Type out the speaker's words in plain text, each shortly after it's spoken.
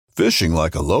Fishing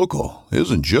like a local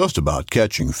isn't just about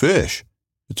catching fish.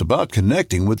 It's about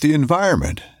connecting with the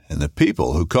environment and the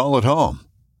people who call it home.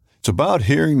 It's about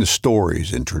hearing the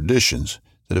stories and traditions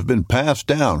that have been passed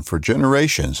down for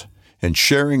generations and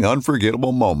sharing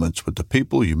unforgettable moments with the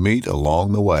people you meet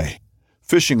along the way.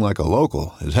 Fishing like a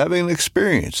local is having an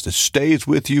experience that stays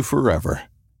with you forever.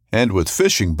 And with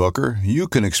Fishing Booker, you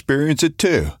can experience it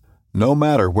too, no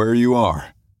matter where you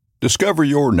are. Discover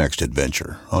your next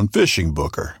adventure on Fishing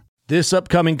Booker. This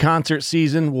upcoming concert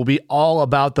season will be all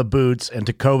about the boots, and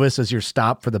Tecovas is your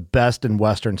stop for the best in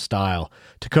Western style.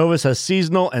 Tecovas has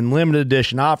seasonal and limited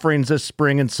edition offerings this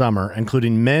spring and summer,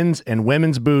 including men's and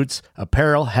women's boots,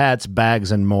 apparel, hats,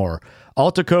 bags, and more.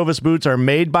 All Tecovas boots are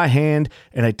made by hand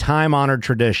in a time-honored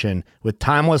tradition with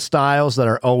timeless styles that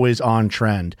are always on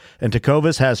trend. And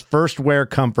Tecovas has first wear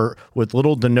comfort with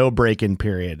little to no break-in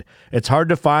period. It's hard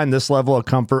to find this level of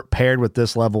comfort paired with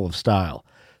this level of style.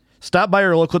 Stop by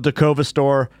your local Tecovas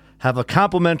store, have a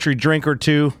complimentary drink or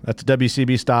two, that's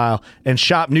WCB style, and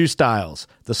shop new styles.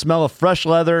 The smell of fresh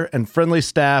leather and friendly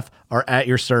staff are at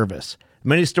your service.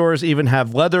 Many stores even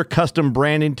have leather custom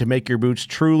branding to make your boots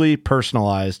truly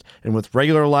personalized. And with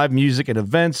regular live music and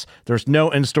events, there's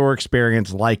no in-store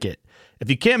experience like it.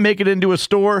 If you can't make it into a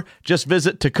store, just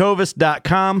visit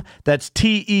tecovas.com. That's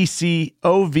TECOVAS.com.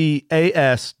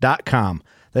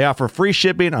 They offer free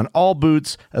shipping on all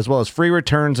boots, as well as free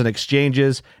returns and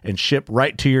exchanges, and ship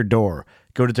right to your door.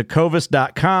 Go to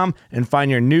tecovas.com and find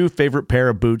your new favorite pair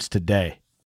of boots today.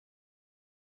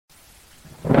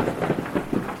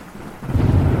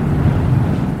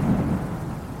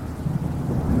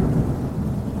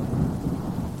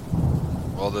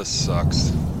 Well, this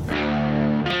sucks.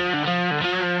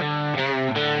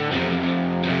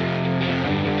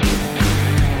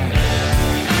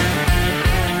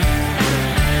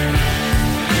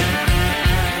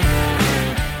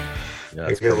 Yeah,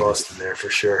 I get lost in there for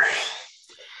sure.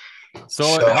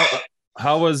 So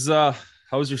how was your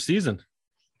season?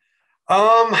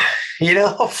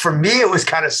 For me it was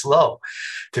kind of slow,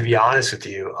 to be honest with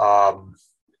you. I'm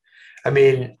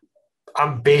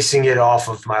basing it off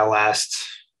of my last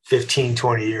 15,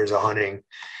 20 years of hunting.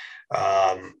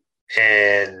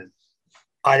 And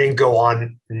I didn't go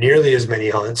on nearly as many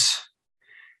hunts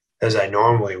as I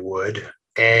normally would.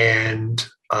 And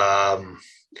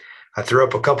I threw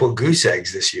up a couple of goose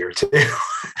eggs this year too.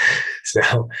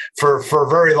 So for a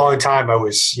very long time, I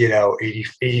was,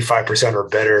 85% or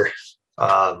better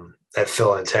at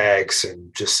filling tags.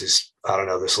 And just this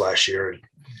last year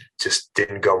just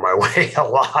didn't go my way a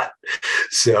lot.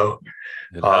 So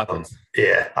It happens.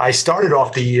 I started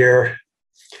off the year,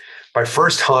 my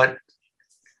first hunt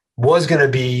was going to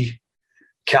be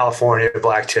California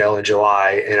blacktail in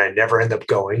July, and I never ended up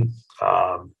going.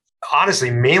 Honestly,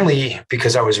 mainly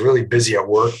because I was really busy at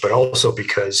work, but also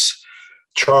because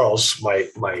Charles,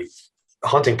 my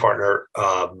hunting partner,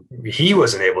 he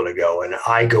wasn't able to go, and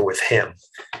I go with him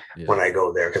when I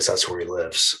go there because that's where he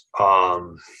lives.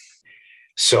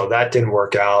 So that didn't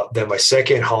work out. Then my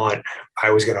second hunt,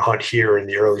 I was going to hunt here in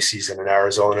the early season in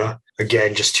Arizona.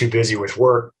 Again, just too busy with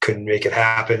work, couldn't make it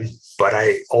happen. But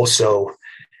I also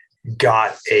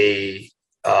got a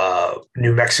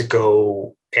New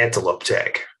Mexico antelope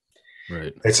tag.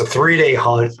 Right. It's a 3-day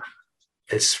hunt.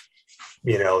 It's,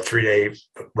 3-day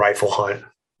rifle hunt.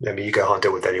 I mean, you can hunt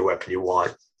it with any weapon you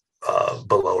want,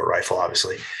 below a rifle,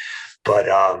 obviously. But,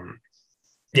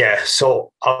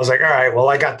 so I was like, all right, well,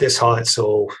 I got this hunt.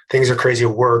 So things are crazy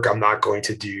at work. I'm not going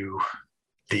to do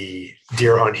the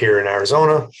deer hunt here in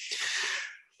Arizona.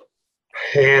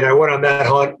 And I went on that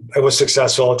hunt. I was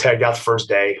successful. I tagged out the first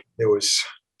day. It was,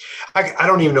 I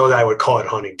don't even know that I would call it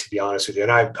hunting, to be honest with you.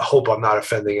 And I hope I'm not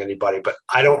offending anybody, but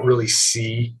I don't really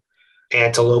see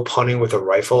antelope hunting with a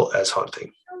rifle as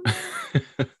hunting.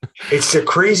 It's the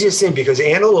craziest thing because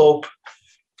antelope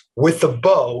with the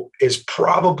bow is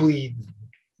probably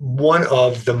one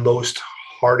of the most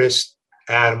hardest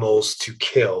animals to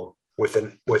kill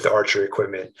with archery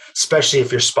equipment, especially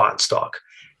if you're spot and stalk.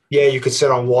 Yeah, you could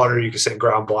sit on water, you could set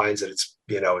ground blinds, and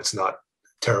it's not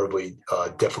terribly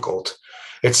difficult.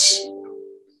 It's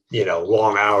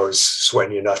long hours,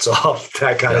 sweating your nuts off,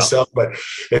 that kind of stuff. But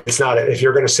it's not. If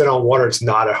you're going to sit on water, it's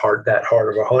not that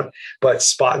hard of a hunt. But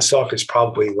spot and stalk is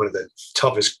probably one of the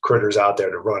toughest critters out there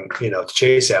to run, to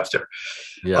chase after.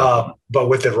 Yeah. But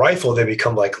with the rifle, they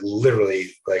become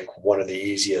literally one of the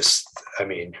easiest. I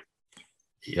mean,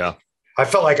 yeah. I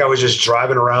felt like I was just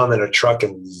driving around in a truck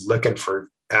and looking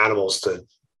for animals to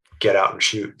get out and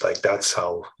shoot. That's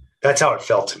how it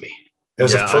felt to me. It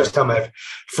was the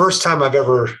first time I've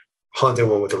ever hunted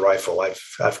one with a rifle.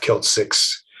 I've killed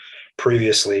 6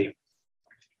 previously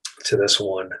to this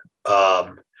one.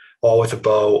 all with a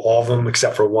bow, all of them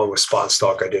except for one with spot and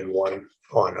stock. I did one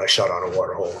I shot on a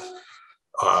water hole.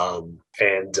 I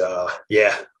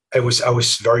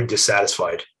was very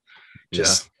dissatisfied.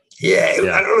 I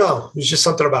don't know. There's just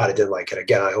something about it. Didn't like it.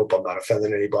 Again, I hope I'm not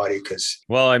offending anybody because.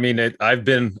 Well, I mean,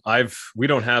 we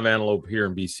don't have antelope here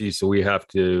in BC, so we have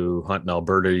to hunt in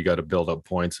Alberta. You got to build up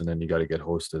points, and then you got to get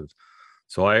hosted.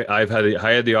 So I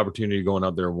had the opportunity going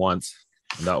up there once,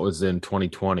 and that was in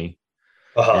 2020.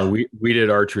 And we did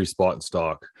archery spot and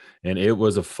stock, and it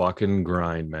was a fucking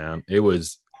grind, man. It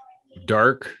was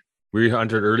dark. We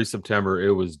hunted early September.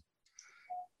 It was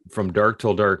from dark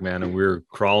till dark, man, and we were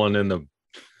crawling in the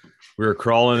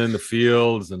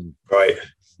fields, and right,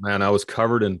 man, I was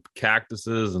covered in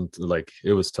cactuses, and like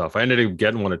it was tough. I ended up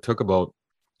getting one. It took a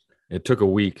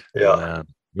week. Yeah, man.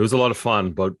 It was a lot of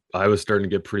fun, but I was starting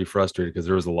to get pretty frustrated because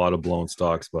there was a lot of blown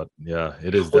stalks. But yeah,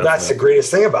 it is. Well, that's the greatest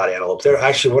thing about antelope. They're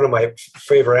actually one of my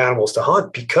favorite animals to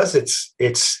hunt because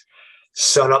it's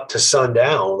sun up to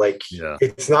sundown. Like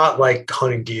it's not like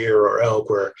hunting deer or elk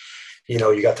where, you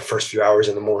know, you got the first few hours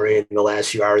in the morning and the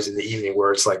last few hours in the evening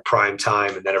where it's like prime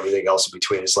time, and then everything else in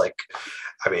between is like,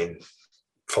 I mean,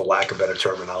 for lack of better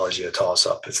terminology, a toss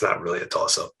up. It's not really a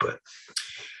toss up, but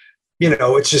you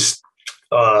know, it's just,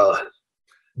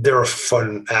 they're a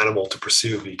fun animal to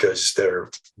pursue because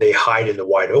they hide in the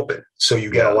wide open. So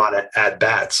you get a lot of at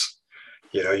bats,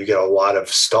 you know, you get a lot of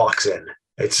stalks in.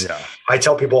 I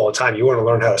tell people all the time, you want to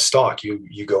learn how to stalk,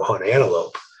 you go hunt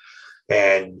antelope,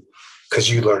 and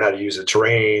because you learn how to use the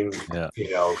terrain,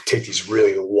 you know, take these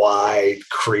really wide,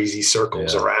 crazy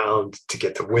circles around to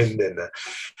get the wind and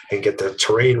get the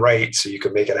terrain right so you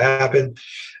can make it happen.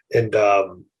 And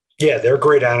they're a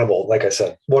great animal. Like I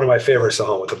said, one of my favorites to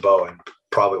hunt with a bow, and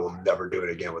probably will never do it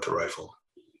again with a rifle.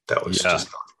 That was just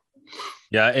fun.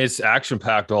 Yeah, it's action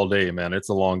packed all day, man. It's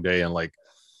a long day. And like,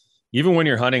 even when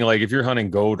you're hunting, like if you're hunting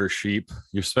goat or sheep,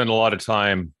 you spend a lot of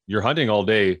time, you're hunting all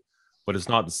day, but it's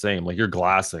not the same. Like you're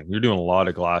glassing, you're doing a lot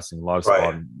of glassing, a lot of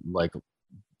spotting, like,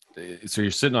 so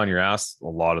you're sitting on your ass a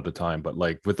lot of the time. But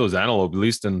like with those antelope, at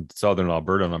least in southern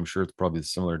Alberta, and I'm sure it's probably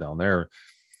similar down there,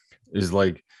 is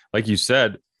like you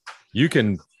said, you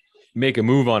can make a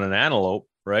move on an antelope,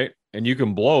 right? And you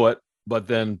can blow it, but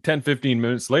then 10, 15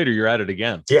 minutes later, you're at it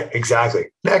again. Yeah, exactly.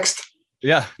 Next.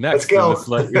 Yeah, next. Let's go.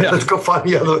 Let's go find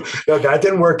the other. No, that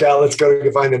didn't work out. Let's go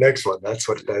find the next one. That's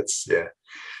what I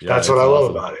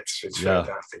love about it. It's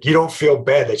fantastic. You don't feel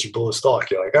bad that you blew a stalk.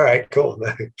 You're like, all right, cool.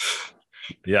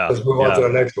 Yeah. Let's move on to the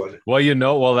next one.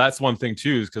 Well, that's one thing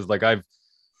too, is because like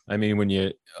when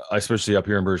you, especially up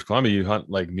here in British Columbia, you hunt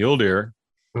like mule deer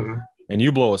and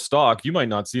you blow a stalk, you might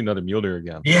not see another mule deer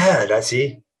again. Yeah, and that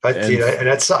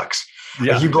sucks.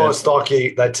 Yeah, if you blow a stalk,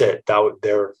 that's it.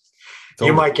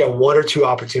 You might get one or two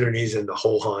opportunities in the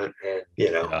whole hunt, and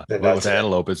you know. And with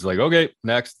antelope, it's like, okay,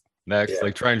 next,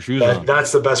 like try and choose them.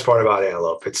 That's the best part about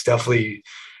antelope. It's definitely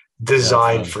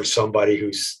designed for somebody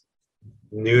who's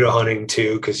new to hunting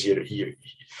too, because you're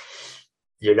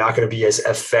not going to be as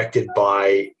affected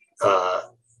by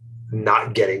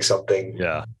not getting something.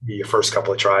 Your first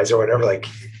couple of tries or whatever. Like.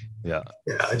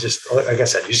 Just like I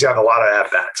said, you just have a lot of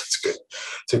at bats. It's good.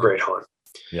 It's a great hunt.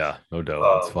 Yeah, no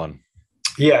doubt. It's fun.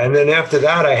 Yeah, and then after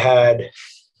that, I had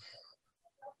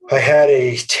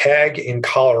a tag in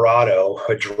Colorado,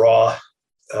 a draw.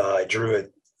 I drew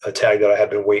a tag that I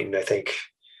had been waiting, I think,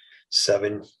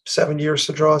 seven years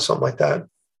to draw, something like that,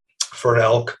 for an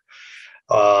elk.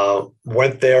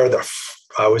 Went there.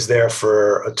 I was there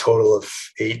for a total of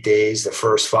 8 days. The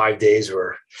first 5 days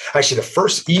were actually the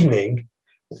first evening.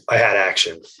 I had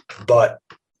action, but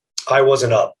I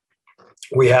wasn't up.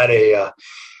 We had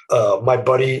my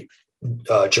buddy,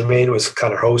 Jermaine was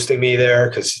kind of hosting me there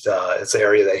because it's the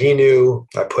area that he knew.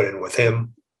 I put in with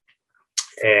him,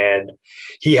 and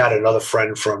he had another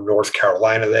friend from North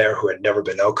Carolina there who had never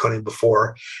been elk hunting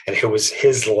before. And it was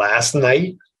his last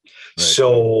night. Right.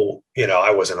 So, you know,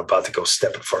 I wasn't about to go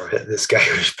step in front of this guy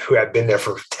who had been there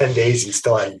for 10 days and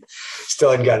still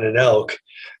hadn't gotten an elk.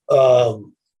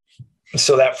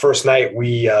 So that first night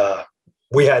we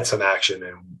had some action,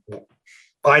 and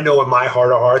I know in my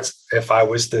heart of hearts, if I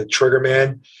was the trigger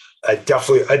man, I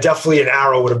definitely an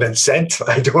arrow would have been sent.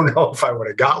 I don't know if I would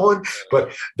have got one,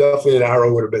 but definitely an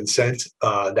arrow would have been sent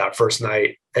that first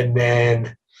night. And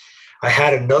then I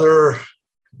had another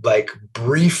like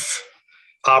brief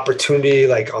opportunity,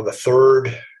 like on the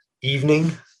third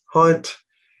evening hunt.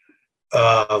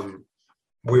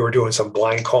 We were doing some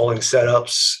blind calling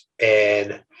setups,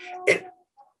 and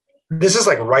this is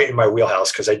like right in my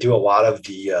wheelhouse because I do a lot of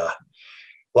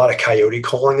coyote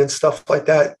calling and stuff like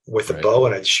that with the bow,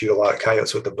 and I shoot a lot of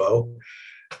coyotes with the bow.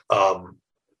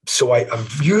 so I'm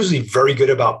usually very good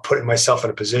about putting myself in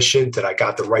a position that I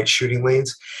got the right shooting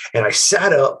lanes. And I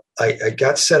sat up, I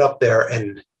got set up there,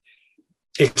 and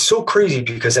it's so crazy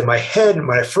because in my head,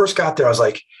 when I first got there, I was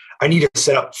like, I need to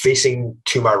set up facing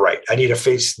to my right. I need to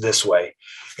face this way.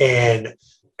 And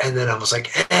then I was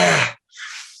like,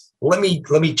 let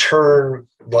me turn,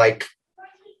 like,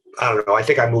 I don't know. I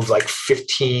think I moved like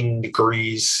 15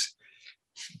 degrees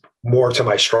more to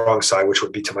my strong side, which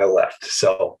would be to my left.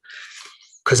 So,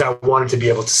 because I wanted to be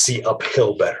able to see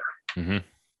uphill better. Mm-hmm.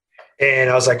 And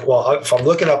I was like, well, if I'm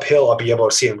looking uphill, I'll be able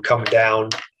to see him coming down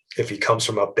if he comes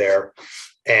from up there.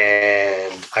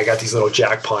 And I got these little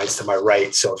jack pines to my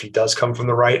right. So if he does come from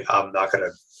the right,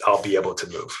 I'll be able to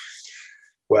move.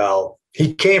 Well,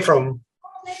 he came from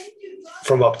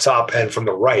up top and from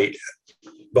the right,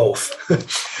 both,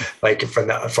 like from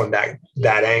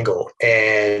that angle.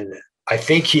 And I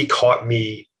think he caught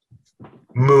me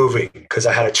moving because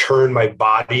I had to turn my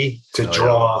body to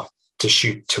to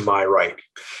shoot to my right,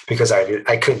 because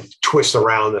I couldn't twist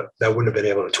around. I wouldn't have been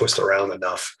able to twist around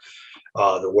enough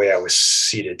the way I was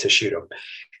seated to shoot him.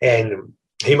 And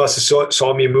he must have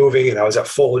saw me moving, and I was at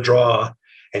full draw,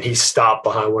 and he stopped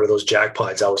behind one of those jack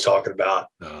pines I was talking about.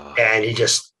 And he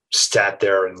just sat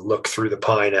there and looked through the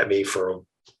pine at me for,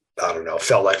 I don't know,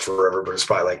 felt like forever, but it's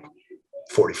probably like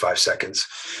 45 seconds.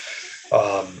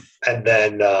 And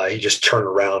then he just turned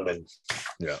around and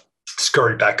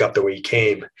scurried back up the way he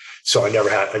came. So I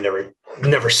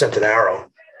never sent an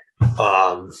arrow.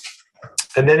 And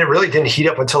then it really didn't heat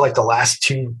up until like the last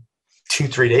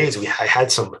 3 days. I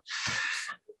had some,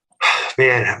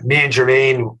 man, me and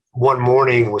Jermaine one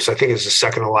morning, which I think is the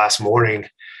second to last morning,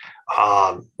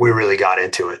 we really got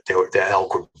into it. The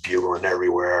elk were bugling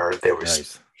everywhere. There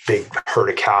was big herd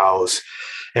of cows,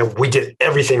 and we did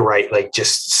everything right. Like,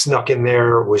 just snuck in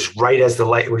there, was right as the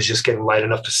light was just getting light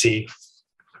enough to see.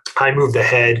 I moved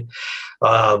ahead.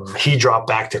 He dropped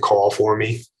back to call for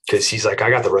me because he's like, I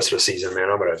got the rest of the season, man.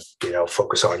 I'm going to,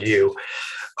 focus on you.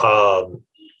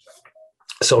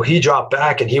 So he dropped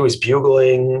back and he was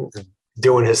bugling,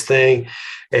 doing his thing.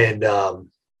 And the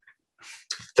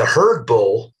herd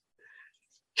bull,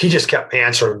 he just kept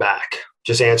answering back.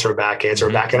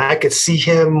 back. And I could see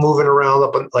him moving around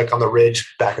up on the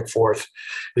ridge back and forth.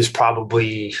 It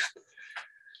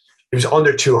was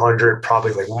under 200,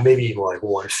 probably maybe even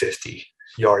 150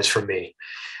 yards from me.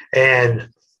 And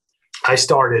I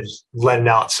started letting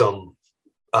out some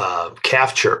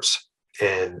calf chirps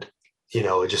and,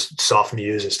 just soft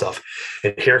mews and stuff.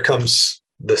 And here comes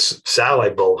this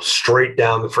satellite bull straight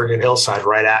down the friggin' hillside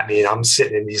right at me. And I'm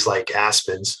sitting in these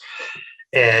aspens,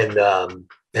 and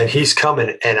he's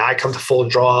coming, and I come to full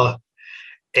draw,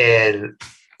 and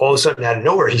all of a sudden out of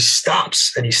nowhere, he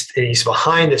stops, and he's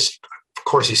behind this. Of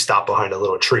course, he stopped behind a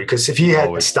little tree, because if he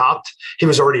had stopped, he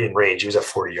was already in range. He was at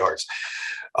 40 yards.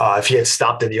 If he had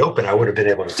stopped in the open, I would have been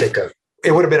able to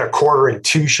it would have been a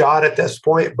 1/4-2 shot at this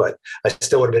point, but I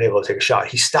still would have been able to take a shot.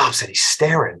 He stops and he's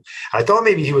staring. I thought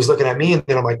maybe he was looking at me, and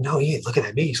then I'm like, no, he ain't looking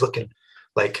at me. He's looking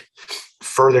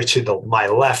further to my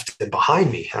left and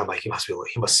behind me. And I'm like, he must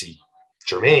see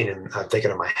Jermaine. And I'm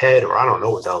thinking in my head, or I don't know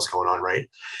what the hell's going on, right?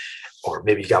 Or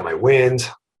maybe he got my wind.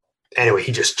 Anyway,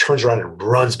 he just turns around and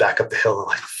runs back up the hill. I'm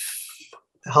like, what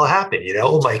the hell happened?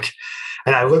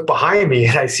 And I look behind me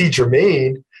and I see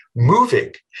Jermaine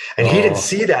moving, and he didn't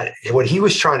see that. What he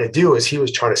was trying to do is he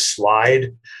was trying to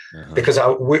slide, because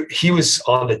he was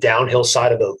on the downhill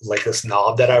side of this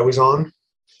knob that I was on.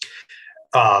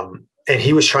 And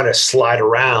he was trying to slide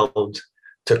around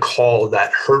to call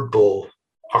that herd bull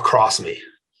across me.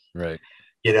 Right.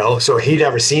 So he'd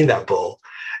never seen that bull.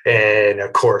 And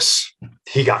of course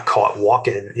he got caught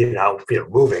walking,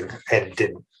 moving, and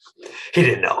he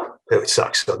didn't know. It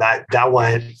sucks. So that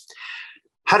went.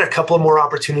 Had a couple of more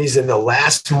opportunities. And the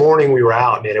last morning we were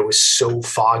out, man, it was so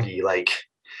foggy, that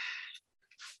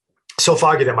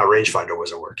my rangefinder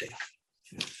wasn't working.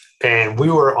 And we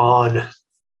were on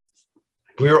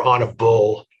a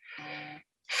bull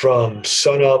from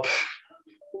sunup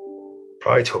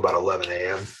probably to about 11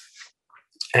 a.m.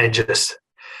 And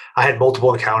I had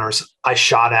multiple encounters. I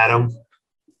shot at him.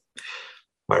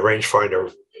 My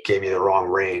rangefinder gave me the wrong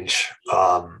range.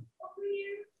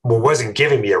 Wasn't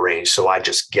giving me a range, so I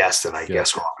just guessed, and I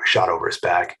guessed wrong. I shot over his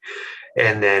back.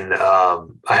 And then I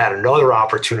had another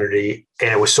opportunity, and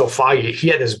it was so foggy. He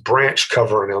had this branch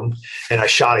covering him, and I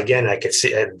shot again, and I could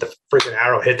see, and the freaking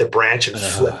arrow hit the branch and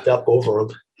flipped up over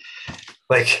him.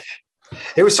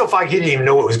 It was so foggy, he didn't even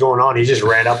know what was going on. He just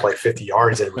ran up 50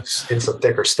 yards, and it was in some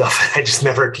thicker stuff. I just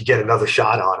never could get another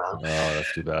shot on him. Oh,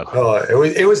 that's too bad.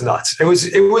 It was nuts. It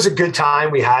was a good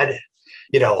time we had.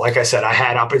 like I said, I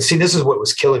had see, this is what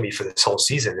was killing me for this whole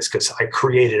season is because I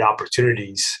created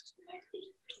opportunities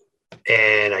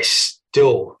and I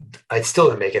still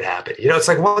didn't make it happen. It's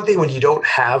like one thing when you don't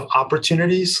have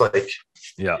opportunities, like,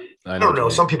 Yeah. I don't know.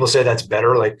 Some people say that's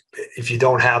better. Like if you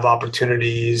don't have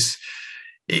opportunities,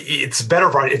 it's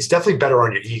definitely better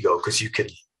on your ego because you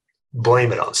could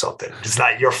blame it on something. It's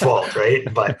not your fault,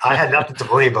 right? But I had nothing to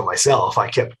blame but myself. I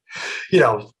kept,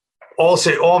 all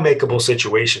makeable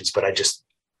situations, but I just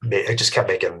kept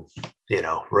making,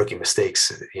 rookie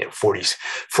mistakes.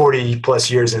 40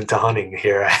 plus years into hunting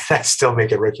here, I still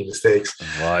making rookie mistakes.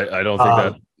 Well, I don't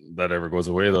think that ever goes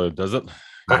away though, does it?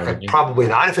 Probably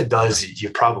not. If it does, you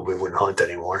probably wouldn't hunt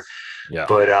anymore. Yeah.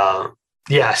 But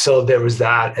so there was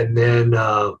that. And then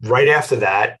right after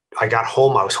that, I got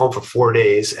home. I was home for 4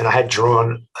 days and I had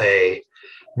drawn a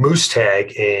moose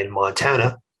tag in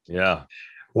Montana. Yeah.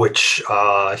 Which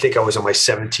I think I was on my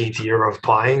 17th year of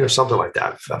applying or something like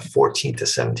that. 14th to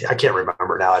 17th. I can't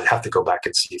remember now. I'd have to go back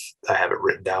and see if I have it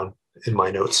written down in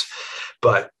my notes.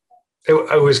 But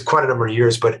it was quite a number of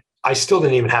years, but I still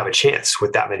didn't even have a chance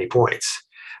with that many points.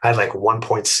 I had like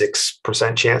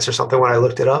 1.6% chance or something when I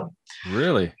looked it up.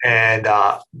 Really? And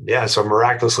so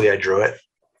miraculously I drew it.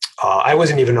 I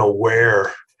wasn't even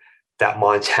aware that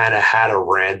Montana had a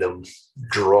random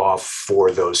draw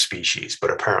for those species, but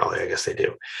apparently I guess they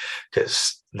do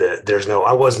because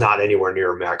I was not anywhere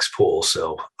near a max pool.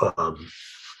 So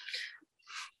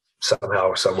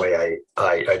somehow, some way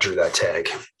I drew that tag.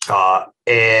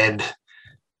 And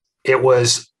it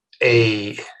was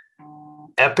a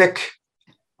epic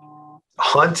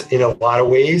hunt in a lot of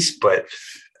ways, but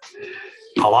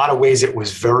a lot of ways it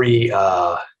was very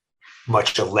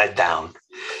much a letdown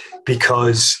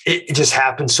because it just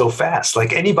happened so fast.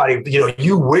 Like anybody,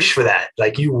 you wish for that.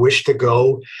 Like you wish to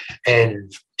go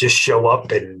and just show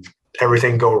up and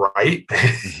everything go right.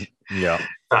 Yeah.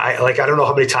 I don't know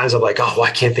how many times I'm like, oh, why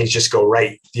can't things just go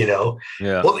right? Yeah.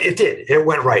 Well, it did. It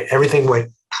went right. Everything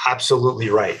went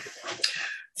absolutely right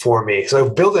for me. So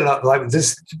building up like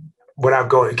this, without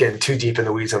getting too deep in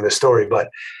the weeds on this story,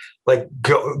 but like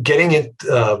getting it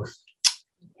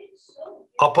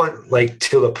up on like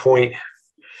to the point.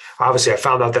 Obviously, I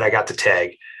found out that I got the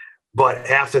tag, but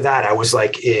after that, I was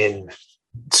like in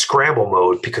scramble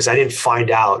mode because I didn't find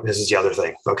out. This is the other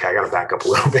thing. Okay, I got to back up a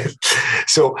little bit.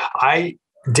 So I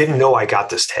didn't know I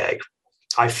got this tag.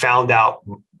 I found out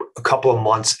a couple of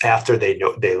months after they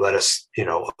let us,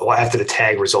 after the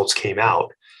tag results came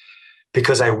out,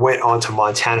 because I went onto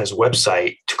Montana's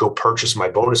website to go purchase my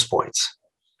bonus points.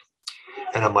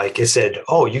 And I'm like, it said,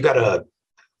 oh, you got a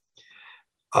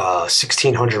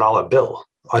 $1,600 bill,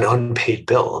 an unpaid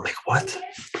bill. I'm like, what?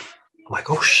 I'm like,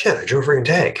 oh shit, I drew a freaking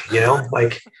tag,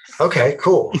 like, okay,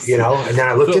 cool. And then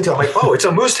I looked into it, I'm like, oh, it's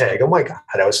a moose tag. Oh my God.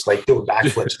 I was like doing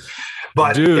backflips,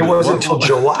 but it wasn't until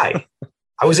July.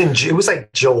 It was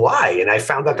like July. And I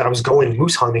found out that I was going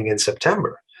moose hunting in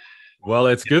September. Well,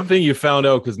 it's a good thing you found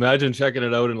out because imagine checking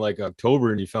it out in like October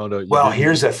and you found out. Well,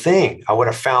 here's the thing. I would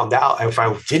have found out if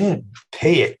I didn't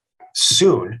pay it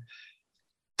soon,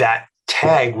 that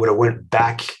tag would have went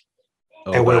back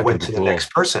and would have went to the next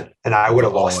person and I would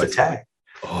have lost the tag.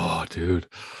 Oh, dude.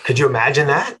 Could you imagine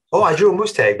that? Oh, I drew a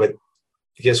moose tag, but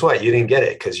guess what? You didn't get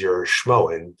it because you're a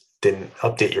schmo and didn't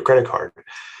update your credit card.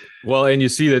 Well, and you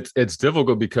see that it's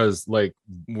difficult because like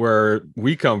where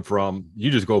we come from, you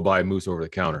just go buy moose over the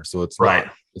counter. So it's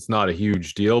not a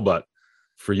huge deal, but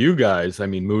for you guys, I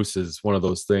mean, moose is one of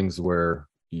those things where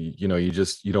you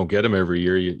don't get them every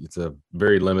year. It's a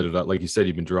very limited, like you said,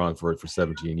 you've been drawing for it for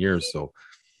 17 years. So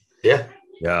yeah,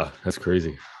 that's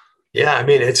crazy. Yeah. I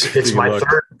mean, it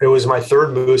was my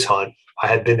third moose hunt. I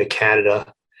had been to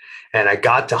Canada and I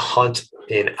got to hunt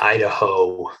in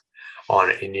Idaho on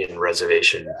an Indian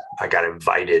reservation. I got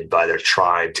invited by their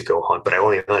tribe to go hunt, but I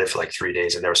only hunted for like 3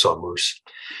 days and never saw a moose.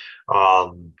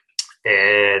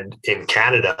 And in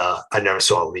Canada, I never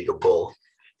saw a legal bull.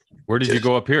 Where did you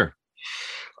go up here?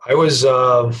 I was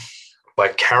by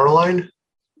Caroline.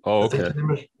 Oh, okay. I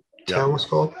think the town was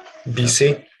called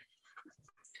BC.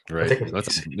 Right.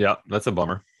 That's a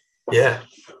bummer. Yeah.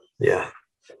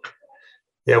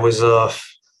 It was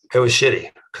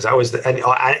shitty because I was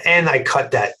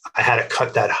I had to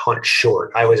cut that hunt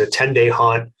short. I was a 10-day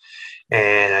hunt,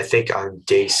 and I think on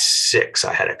day 6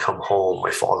 I had to come home.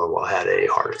 My father-in-law had a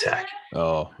heart attack.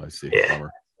 Oh, I see. Yeah,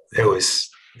 bummer. It was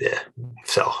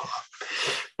So,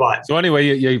 but so anyway,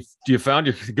 you found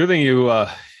your good thing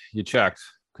you checked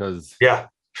because that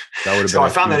would have been. So I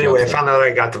found that anyway. I found out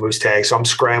I got the moose tag. So I'm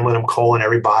scrambling. I'm calling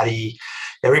everybody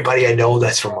I know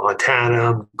that's from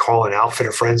Montana. I'm calling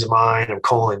outfitter friends of mine. I'm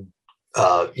calling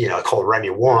I called Remy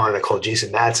Warren, I called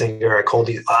Jason Matzinger, I called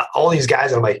all these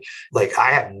guys. I'm like,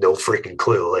 I have no freaking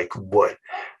clue, like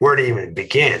where to even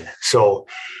begin. So,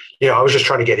 I was just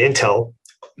trying to get intel.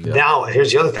 Yeah. Now,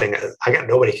 here's the other thing. I got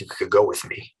nobody who could go with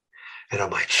me. And I'm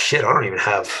like, shit, I don't even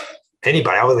have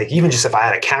anybody. I was like, even just if I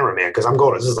had a cameraman, because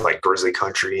this is like grizzly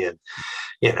country and,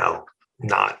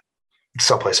 not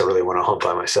someplace I really want to hunt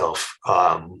by myself.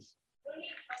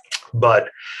 But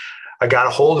I got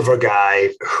a hold of a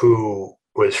guy who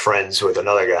was friends with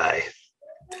another guy,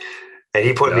 and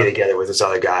he put me together with this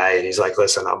other guy. And he's like,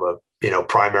 listen, I'm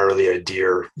primarily a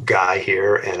deer guy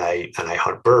here, and I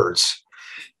hunt birds,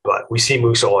 but we see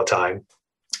moose all the time.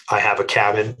 I have a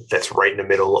cabin that's right in the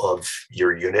middle of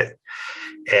your unit.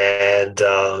 And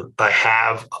I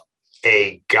have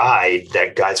a guide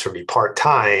that guides for me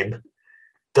part-time,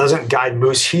 doesn't guide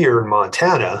moose here in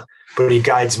Montana, but he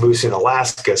guides moose in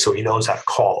Alaska, so he knows how to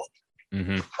call them.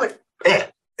 Mm-hmm. But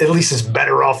at least it's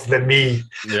better off than me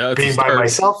being by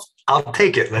myself. I'll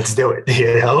take it. Let's do it,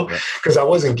 because I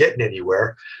wasn't getting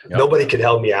anywhere. Yep. Nobody could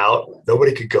help me out.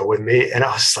 Nobody could go with me. And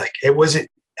I was like,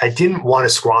 I didn't want to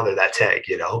squander that tag,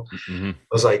 Mm-hmm. I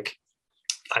was like,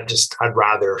 I'd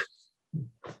rather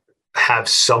have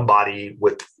somebody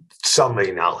with some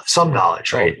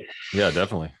knowledge, right? Oh, yeah,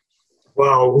 definitely.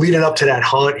 Well, leading up to that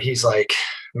hunt, he's like,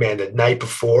 man, the night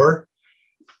before,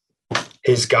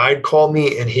 his guide called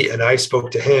me and I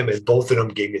spoke to him, and both of them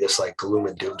gave me this like gloom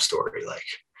and doom story. Like,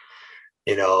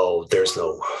 we're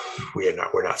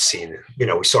not seeing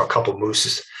it. We saw a couple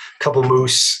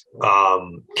moose,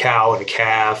 cow and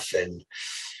calf, and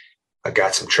I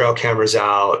got some trail cameras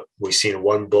out. We seen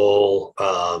one bull,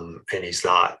 and he's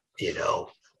not, he's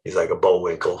like a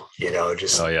bullwinkle,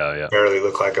 just barely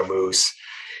look like a moose.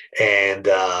 And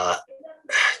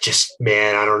just,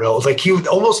 man, I don't know. Like, he was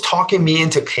almost talking me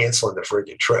into canceling the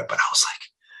friggin' trip. And I was like,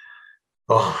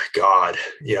 oh my God,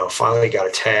 finally got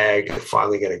a tag,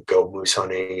 finally going to go moose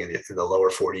hunting in the lower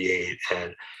 48.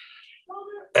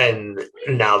 And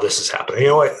now this is happening. You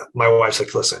know what? My wife's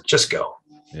like, listen, just go.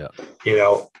 Yeah.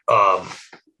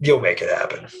 You'll make it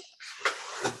happen.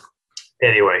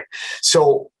 Anyway,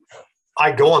 so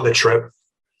I go on the trip,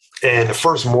 and the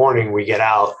first morning we get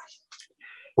out,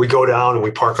 we go down and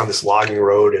we park on this logging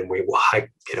road, and we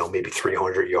hike, maybe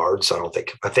 300 yards. I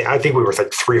think we were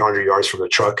like 300 yards from the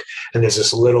truck. And there's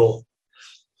this little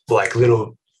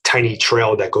tiny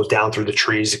trail that goes down through the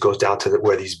trees. It goes down to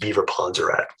where these beaver ponds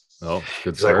are at. Oh,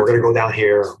 good. It's like, we're going to go down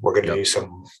here. We're going to do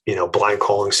some, blind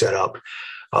calling setup.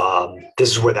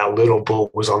 This is where that little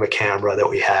bull was on the camera that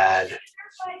we had.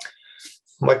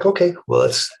 I'm like, okay,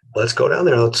 well, let's go down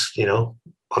there. Let's,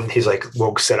 he's like,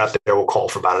 we'll set up there. We'll call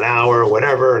for about an hour or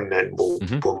whatever. And then we'll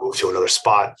move to another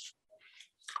spot.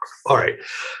 All right.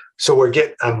 So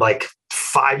I'm like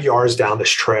 5 yards down this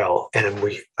trail, and I'm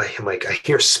like, I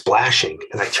hear splashing,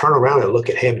 and I turn around and look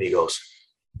at him, and he goes,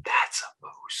 that's a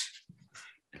moose.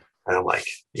 And I'm like,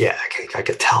 yeah, I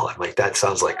could tell. I'm like, that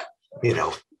sounds like,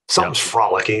 something's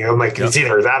frolicking. I'm like, it's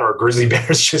either that or a grizzly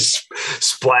bear's just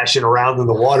splashing around in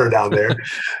the water down there.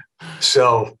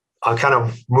 So I kind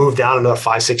of moved down another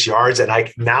 5-6 yards, and I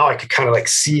could kind of like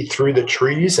see through the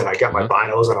trees, and I got my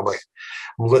binos, and I'm like,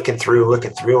 I'm looking through,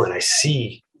 and I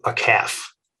see a calf.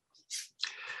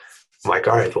 I'm like,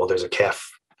 all right, well, there's a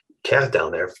calf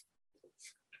down there.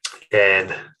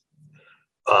 And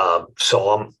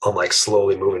so I'm like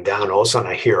slowly moving down. All of a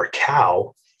sudden I hear a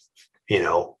cow,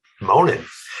 moaning,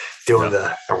 doing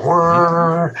the,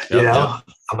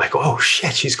 I'm like, oh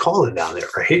shit, she's calling down there,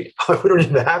 right? We don't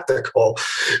even have to call.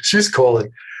 She's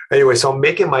calling. Anyway, so I'm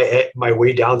making my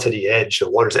way down to the edge, the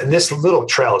waters. And this little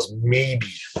trail is maybe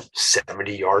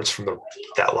 70 yards from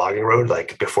that logging road,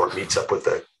 like before it meets up with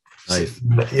the,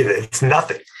 it's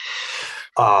nothing.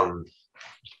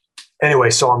 Anyway,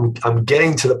 so I'm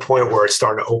getting to the point where it's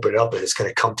starting to open up, and it's going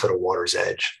to come to the water's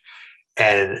edge.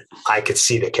 And I could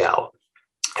see the cow.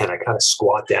 And I kind of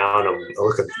squat down. I'm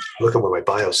looking with my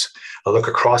binos. I look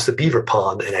across the beaver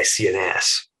pond, and I see an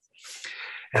ass.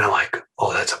 And I'm like,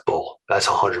 oh, that's a bull. That's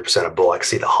 100% a bull. I can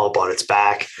see the hump on its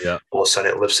back. Yeah. All of a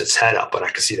sudden it lifts its head up, and I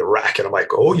can see the rack. And I'm like,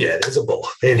 oh yeah, there's a bull.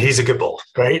 And he's a good bull,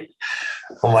 right?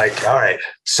 I'm like, all right.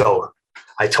 So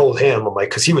I told him, I'm like,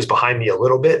 because he was behind me a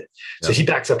little bit. So he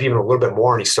backs up even a little bit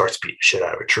more, and he starts beating shit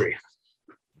out of a tree.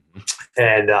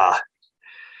 And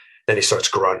then he starts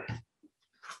grunting.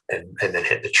 And then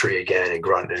hit the tree again, and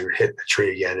grunt, and hit the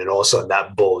tree again. And all of a sudden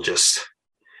that bull just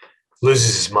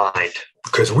loses his mind,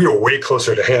 because we were way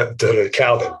closer to the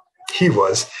cow than he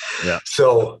was. Yeah.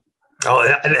 So,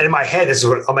 and in my head, this is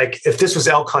what I'm like, if this was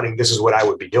elk hunting, this is what I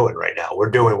would be doing right now.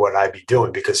 We're doing what I'd be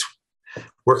doing because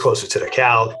we're closer to the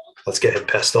cow. Let's get him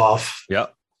pissed off. Yeah.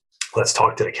 let's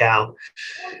talk to the cow.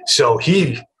 So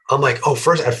I'm like, at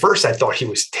first I thought he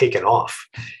was taking off.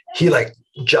 He like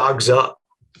jogs up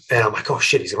and I'm like, oh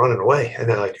shit, he's running away. And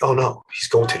then like, oh no, he's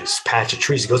going to this patch of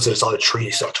trees. He goes to this other tree.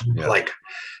 He starts like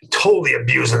totally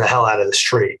abusing the hell out of this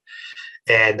tree.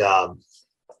 And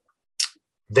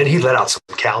then he let out some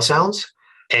cow sounds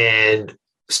and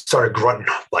started grunting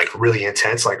like really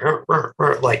intense, like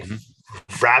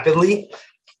rapidly.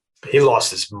 He lost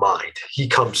his mind. He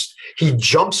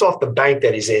jumps off the bank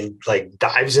that he's in, like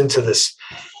dives into this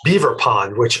beaver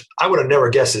pond, which I would have never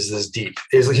guessed is this deep.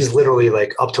 He's literally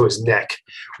like up to his neck,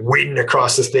 wading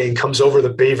across this thing, comes over the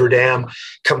beaver dam,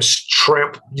 comes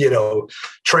trampling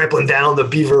down the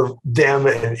beaver dam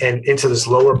and into this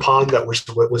lower pond that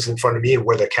was in front of me and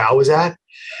where the cow was at.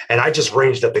 And I just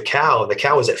ranged at the cow, and the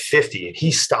cow was at 50, and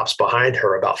he stops behind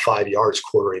her about 5 yards,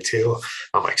 quartering to.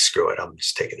 I'm like, screw it. I'm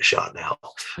just taking a shot now.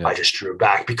 Yeah. I just drew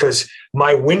back because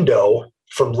my window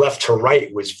from left to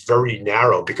right was very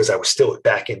narrow because I was still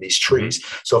back in these trees.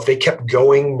 Mm-hmm. So if they kept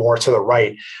going more to the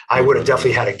right, I would have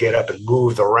definitely had to get up and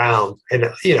move around. And,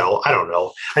 I don't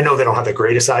know. I know they don't have the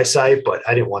greatest eyesight, but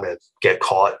I didn't want to get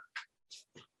caught.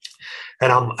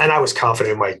 And I was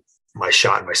confident in my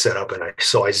shot and my setup. And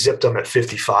so I zipped him at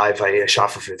 55. I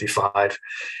shot for 55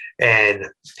 and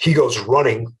he goes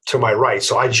running to my right.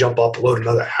 So I jump up, load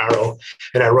another arrow,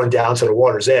 and I run down to the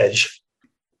water's edge.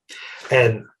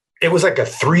 And it was like a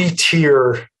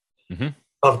 3-tier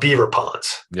of beaver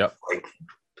ponds. Yep. Like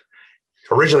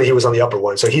originally he was on the upper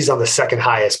one. So he's on the second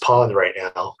highest pond right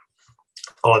now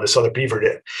on this other beaver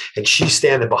dip, and she's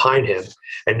standing behind him.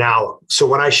 And now, so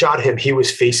when I shot him, he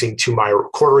was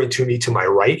quartering to me to my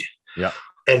right. Yeah.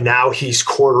 And now he's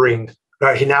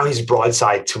he's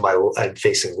broadside to my and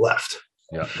facing left.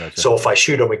 Yeah. Gotcha. So if I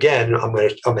shoot him again,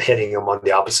 I'm hitting him on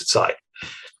the opposite side.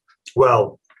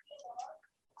 Well,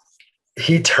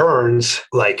 he turns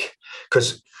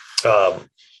because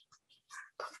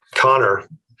Connor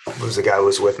was the guy who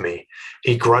was with me.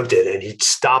 He grunted and he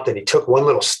stopped and he took one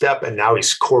little step and now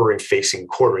he's quartering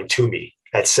to me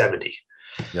at 70.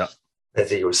 Yeah. I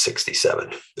think it was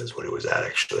 67 is what it was at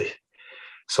actually.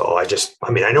 So I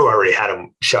know I already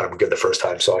shot him good the first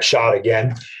time. So I shot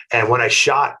again. And when I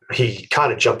shot, he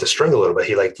kind of jumped the string a little bit.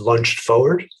 He lunged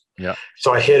forward. Yeah.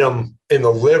 So I hit him in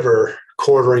the liver,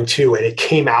 quartering to, and it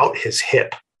came out his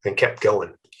hip and kept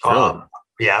going. Oh.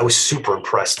 Yeah, I was super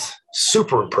impressed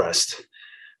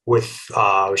with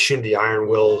shooting the Iron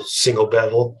Will single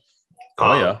bevel.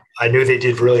 Yeah. I knew they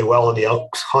did really well on the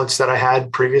elk hunts that I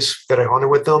had that I hunted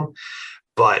with them.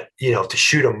 But, to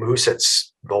shoot a moose that's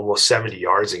almost 70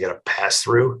 yards and get a pass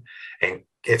through and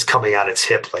it's coming out its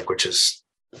hip, which is,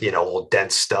 old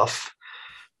dense stuff.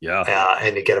 Yeah.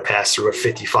 And to get a pass through at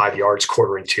 55 yards,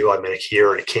 quartering to,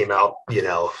 here, and it came out,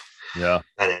 Yeah.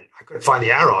 And then I couldn't find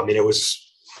the arrow. It was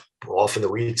off in the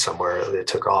weeds somewhere. It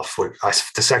took off with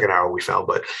the second arrow we found.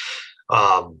 But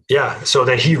so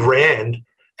then he ran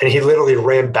and he literally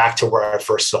ran back to where I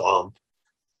first saw him,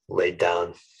 laid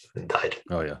down and died.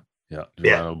 Oh, yeah. Yeah.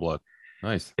 Yeah. No blood.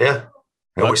 Nice. Yeah.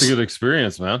 Well, that's a good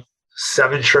experience, man.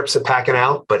 7 trips of packing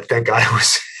out, but thank God it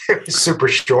was super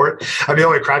short. The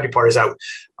only crappy part is I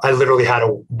literally had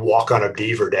to walk on a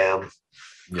beaver dam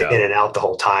in and out the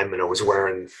whole time. And I was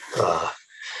wearing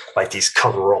these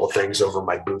coverall things over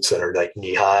my boots that are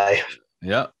knee high.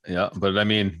 Yeah. Yeah. But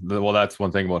that's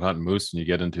one thing about hunting moose, and you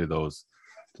get into those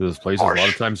places. Harsh. A lot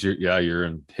of times you're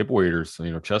in hip waders,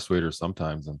 chest waders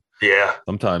sometimes. And yeah,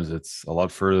 sometimes it's a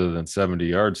lot further than 70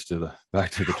 yards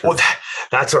back to the trip. Well,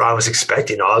 that's what I was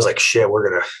expecting. I was like, shit,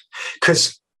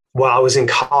 because while I was in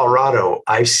Colorado,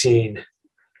 I've seen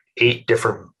 8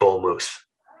 different bull moose.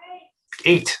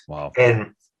 8. Wow.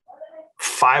 And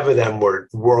 5 of them were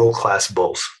world-class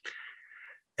bulls.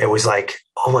 It was like,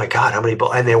 oh my God, how many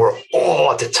bulls? And they were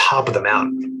all at the top of the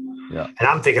mountain. Yeah. And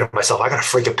I'm thinking to myself, I got to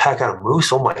freaking pack out a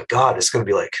moose. Oh my God, it's going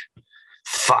to be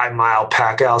 5-mile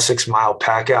pack out, 6-mile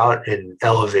pack out in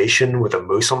elevation with a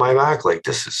moose on my back.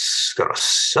 This is going to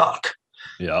suck.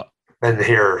 Yeah. And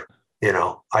here,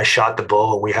 I shot the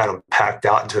bull and we had him packed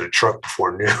out into the truck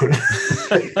before noon.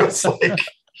 It was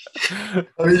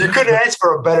you couldn't ask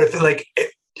for a better thing.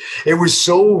 It was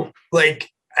so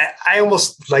I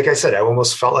almost, like I said, I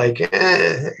almost felt I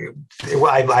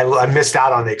missed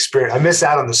out on the experience. I missed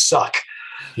out on the suck.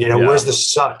 Where's the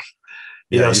suck?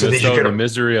 So that you can the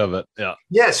misery of it. Yeah.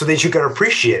 Yeah. So that you can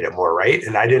appreciate it more. Right.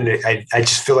 And I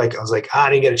just feel like I was I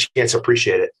didn't get a chance to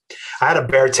appreciate it. I had a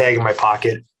bear tag in my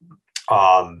pocket.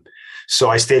 So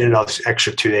I stayed another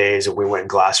extra 2 days and we went and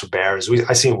glassed with bears.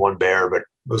 I seen one bear, but it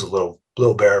was a little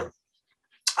bear.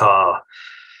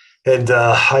 And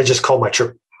I just called my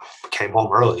trip, came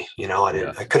home early.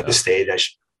 I couldn't have stayed.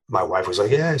 my wife was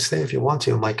like, yeah, stay if you want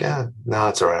to. I'm like, yeah, no,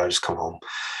 it's all right. I'll just come home.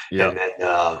 Yeah. And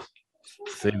then,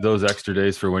 Save those extra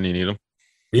days for when you need them.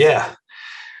 yeah.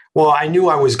 Well, I knew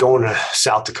I was going to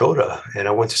South Dakota, and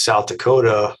I went to South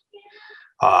Dakota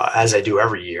as I do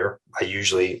every year. I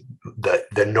usually,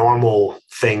 the normal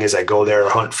thing is I go there,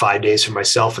 hunt 5 days for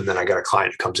myself, and then I got a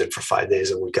client who comes in for 5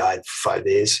 days, and we guide for 5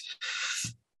 days.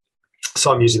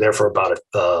 So I'm usually there for about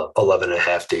 11 and a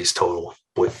half days total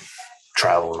with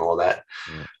travel and all that.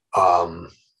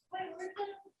 And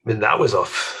that was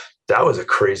a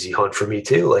crazy hunt for me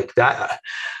too. Like that,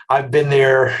 I've been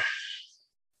there,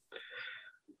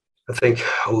 I think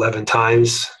 11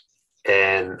 times,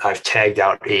 and I've tagged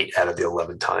out 8 out of the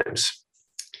 11 times.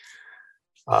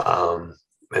 And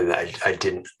I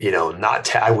didn't,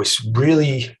 I was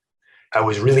really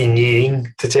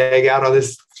needing to tag out on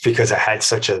this because I had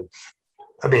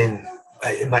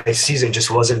my season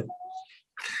just wasn't,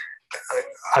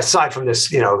 aside from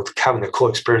this, having a cool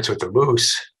experience with the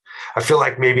moose. I feel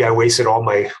like maybe I wasted all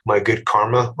my good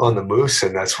karma on the moose,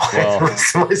 and that's why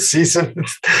my season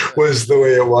was the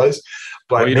way it was.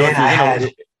 But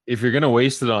if you're gonna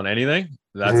waste it on anything,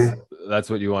 that's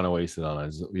what you want to waste it on.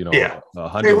 Is a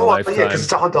hunt of a lifetime. Yeah, because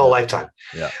it's a hunt of a lifetime.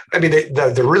 Yeah. I mean,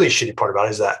 the really shitty part about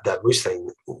it is that moose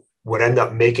thing. What ended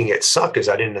up making it suck is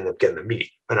I didn't end up getting the meat,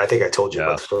 and I think I told you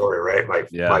about the story, right? My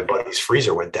buddy's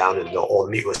freezer went down, and all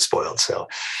the meat was spoiled. So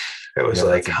it was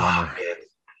like, oh man.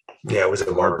 Yeah, it was a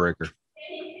heartbreaker.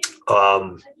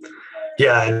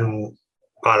 Yeah, and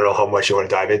I don't know how much you want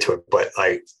to dive into it, but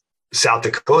like South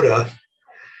Dakota,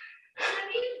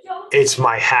 it's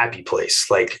my happy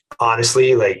place. Like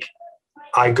honestly, like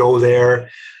I go there,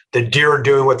 the deer are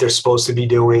doing what they're supposed to be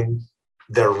doing.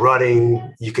 They're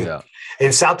running. You can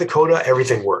in South Dakota,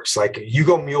 everything works. Like you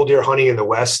go mule deer hunting in the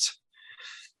West,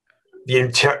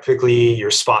 typically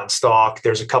you're spot and stalk.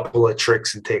 There's a couple of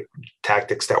tricks and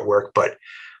tactics that work, but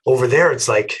over there, it's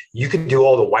like you can do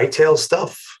all the whitetail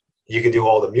stuff. You can do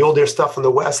all the mule deer stuff in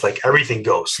the West. Like everything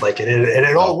goes. Like and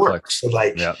it all works.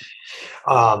 Like,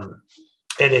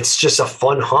 and it's just a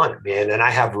fun hunt, man. And I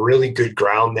have really good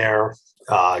ground there.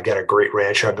 I got a great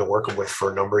rancher I've been working with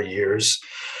for a number of years,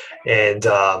 and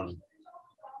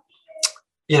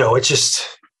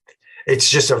it's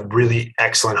just a really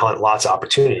excellent hunt. Lots of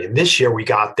opportunity. And this year we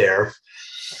got there.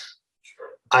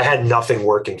 I had nothing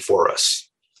working for us.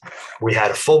 We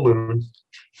had a full moon,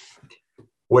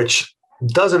 which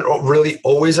doesn't really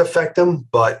always affect them,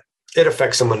 but it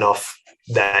affects them enough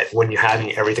that when you're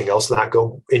having everything else not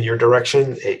go in your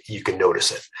direction, you can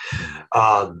notice it.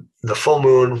 The full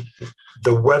moon,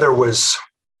 the weather was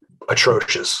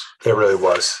atrocious. It really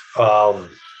was.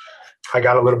 I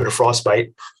got a little bit of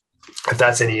frostbite. If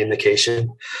that's any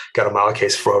indication, got a mild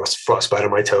case of frostbite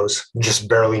on my toes. Just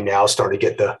barely now starting to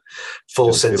get the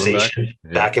full sensation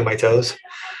back in my toes.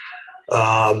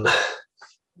 And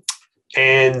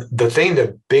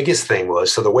the biggest thing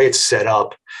was, so the way it's set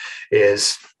up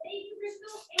is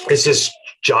it's this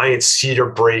giant cedar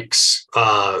breaks,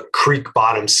 creek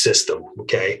bottom system.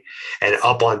 Okay. And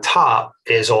up on top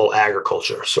is all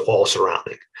agriculture. So all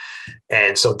surrounding.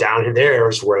 And so down there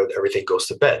is where everything goes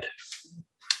to bed,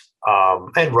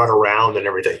 and run around and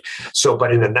everything. So,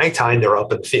 but in the nighttime, they're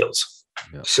up in the fields.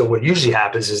 Yeah. So what usually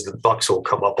happens is the bucks will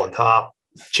come up on top,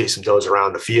 chase some does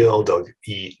around the field, they'll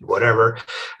eat whatever.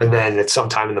 And then at some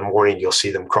time in the morning, you'll see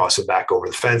them crossing back over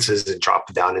the fences and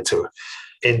drop down into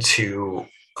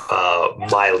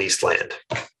my leased land.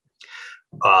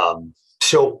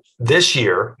 So this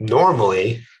year,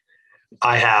 normally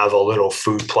I have a little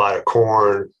food plot of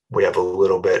corn. We have a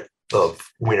little bit of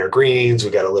winter greens.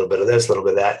 We got a little bit of this, a little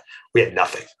bit of that. We had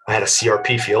nothing. I had a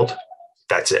CRP field.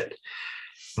 That's it.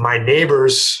 My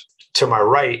neighbors to my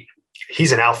right,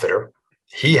 he's an outfitter.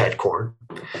 He had corn.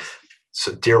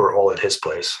 So deer were all in his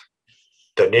place.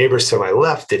 The neighbors to my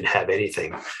left didn't have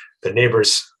anything. The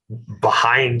neighbors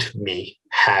behind me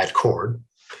had corn.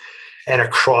 And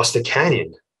across the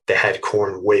canyon, they had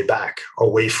corn way back,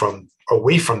 away from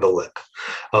the lip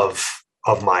of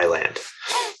my land.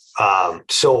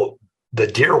 So the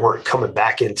deer weren't coming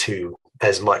back into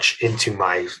as much into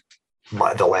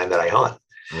the land that I hunt.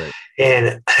 Right.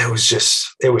 And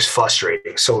it was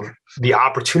frustrating. So the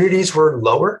opportunities were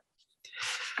lower.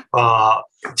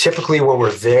 Typically when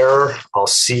we're there, I'll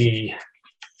see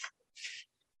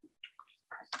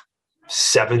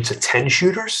 7 to 10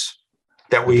 shooters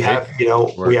that we have,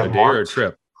 we have a day or a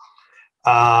trip.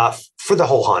 For the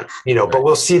whole hunt, right. But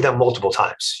we'll see them multiple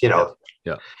times, Yeah.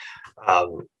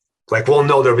 Like we'll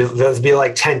know there'll be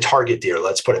like 10 target deer.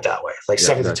 Let's put it that way. Like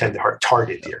 7 to 10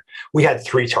 target deer. We had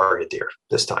 3 target deer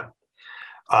this time.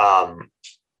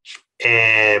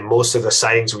 And most of the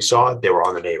sightings we saw, they were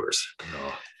on the neighbors.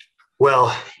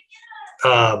 Well,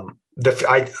 I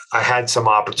had some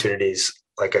opportunities,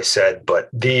 like I said, but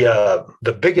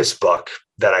the biggest buck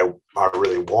that I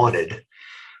really wanted,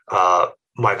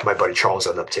 my buddy Charles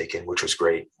ended up taking, which was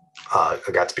great. I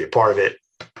got to be a part of it,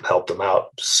 helped him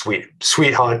out. Sweet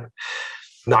hunt.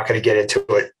 Not going to get into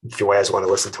it. If you guys want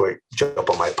to listen to it,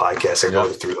 jump on my podcast and go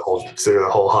through the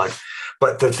whole hunt.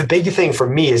 But the big thing for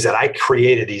me is that I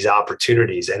created these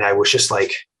opportunities, and I was just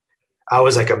like, I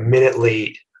was like a minute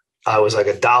late. I was like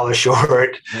 $1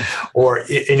 short, or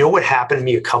you know what happened to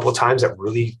me a couple of times that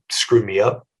really screwed me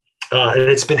up, and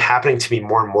it's been happening to me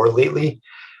more and more lately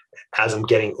as I'm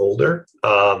getting older.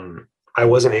 I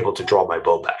wasn't able to draw my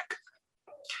bow back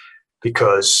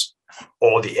because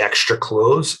all the extra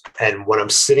clothes, and when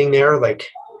I'm sitting there, like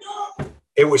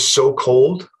it was so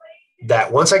cold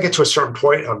that once I get to a certain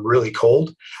point, I'm really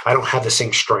cold. I don't have the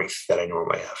same strength that I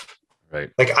normally have. Right.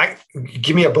 Like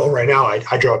give me a bow right now.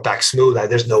 I draw it back smooth.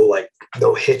 There's no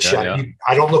hitch. Yeah.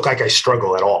 I don't look like I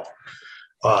struggle at all.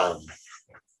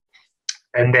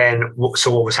 And then,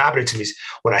 so what was happening to me is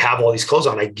when I have all these clothes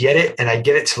on, I get it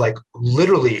to like,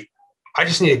 literally, I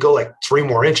just need to go like 3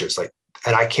 more inches, like,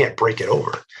 and I can't break it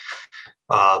over.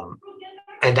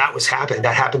 And that was happening.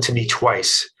 That happened to me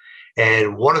twice.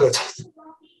 And one of the,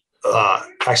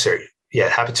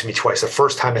 it happened to me twice. The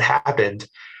first time it happened,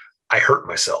 I hurt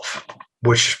myself,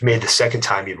 which made the second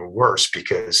time even worse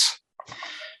because,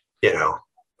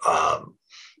 I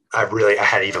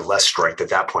had even less strength at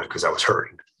that point because I was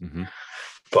hurting. Mm-hmm.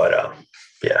 But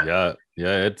yeah.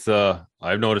 It's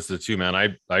I've noticed it too, man.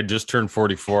 I just turned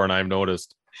 44, and I've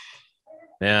noticed,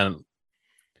 man,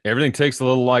 everything takes a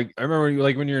little. Like I remember,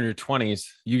 like when you're in your 20s,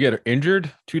 you get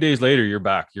injured. 2 days later, you're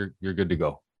back. You're good to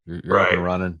go. You're right. Up and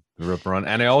running. You're up and running.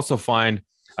 And I also find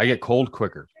I get cold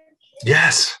quicker.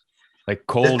 Yes. Like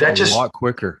cold a lot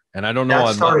quicker. And I don't know.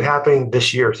 That started happening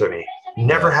this year to me.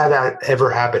 Never had that ever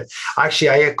happen. Actually,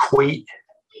 I equate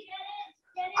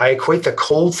the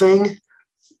cold thing.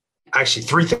 Actually,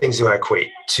 3 things do I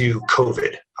equate to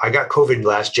COVID. I got COVID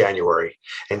last January.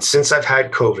 And since I've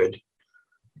had COVID,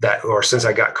 since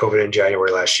I got COVID in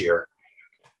January last year,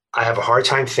 I have a hard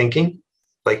time thinking.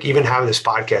 Like even having this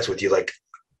podcast with you, like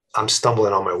I'm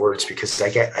stumbling on my words because I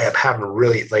am having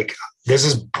really like, there's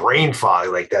this brain fog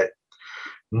like that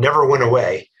never went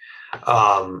away.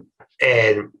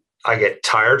 And I get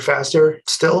tired faster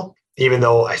still, even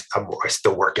though I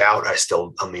still work out. I'm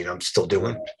still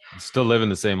doing. Still living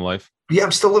the same life. Yeah,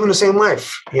 I'm still living the same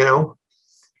life.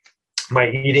 My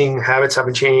eating habits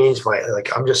haven't changed. I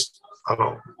don't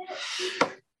know.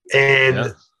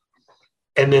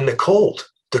 And then the cold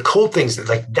things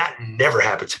like that never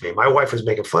happened to me. My wife was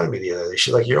making fun of me the other day.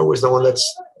 She's like, "You're always the one that's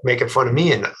making fun of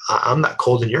me, and I'm not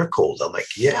cold and you're cold." I'm like,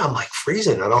 "Yeah, I'm like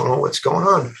freezing. I don't know what's going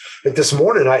on." Like this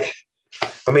morning,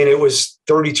 it was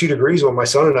 32 degrees when my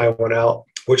son and I went out,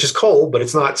 which is cold, but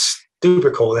it's not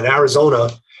stupid cold. In Arizona,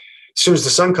 as soon as the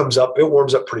sun comes up, it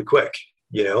warms up pretty quick,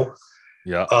 Yeah.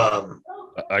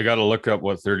 I got to look up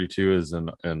what 32 is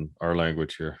in our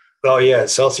language here. Oh yeah,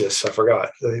 it's Celsius. I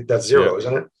forgot. That's 0,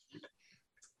 isn't it?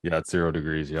 Yeah, it's 0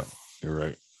 degrees. Yep, you're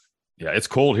right. Yeah, it's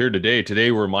cold here today.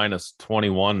 Today we're minus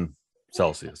 21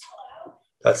 Celsius.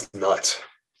 That's nuts.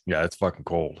 Yeah, it's fucking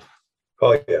cold.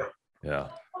 Oh yeah.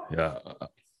 Yeah.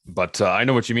 But I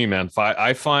know what you mean, man.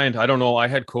 I find, I don't know, I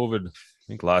had COVID, I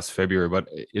think last February, but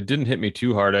it didn't hit me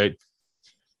too hard.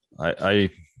 I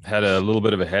had a little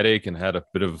bit of a headache and had a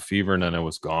bit of a fever, and then it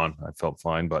was gone. I felt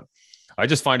fine. But I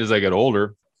just find as I get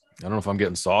older, I don't know if I'm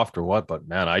getting soft or what, but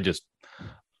man, I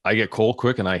get cold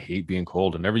quick, and I hate being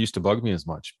cold. It never used to bug me as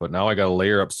much, but now I got to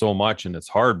layer up so much, and it's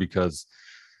hard because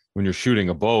when you're shooting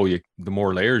a bow, the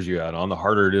more layers you add on, the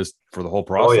harder it is for the whole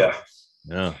process.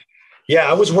 Oh yeah. Yeah.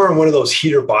 I was wearing one of those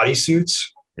heater bodysuits.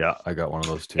 Yeah. I got one of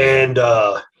those too. And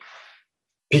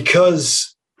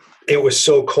because it was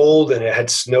so cold and it had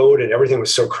snowed and everything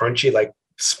was so crunchy, like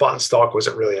spot and stalk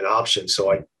wasn't really an option. So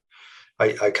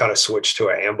I kind of switched to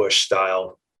an ambush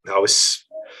style. I was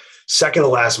second to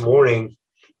last morning.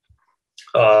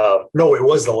 No, it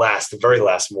was the very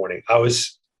last morning. I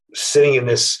was sitting in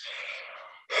this,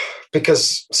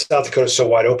 because South Dakota is so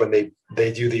wide open,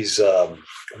 they do these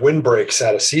windbreaks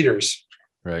out of cedars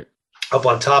right up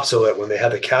on top, so that when they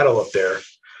have the cattle up there,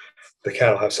 the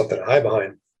cattle have something to hide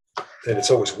behind, and it's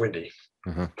always windy.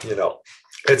 Mm-hmm.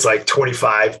 It's like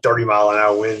 25, 30 mile an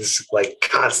hour winds, like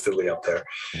constantly up there.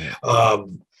 Yeah.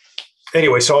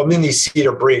 Anyway, so I'm in these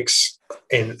cedar breaks,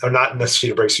 and I'm not in the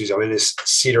cedar breaks. I'm in this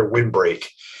cedar windbreak,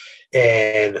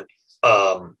 and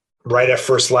right at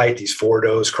first light, these 4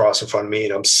 does cross in front of me,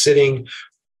 and I'm sitting.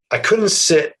 I couldn't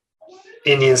sit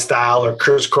Indian style or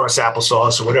crisscross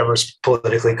applesauce or whatever is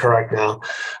politically correct now.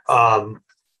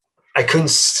 I couldn't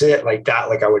sit like that,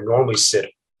 like I would normally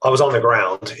sit. I was on the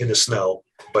ground in the snow,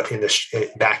 but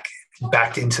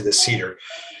back into the cedar.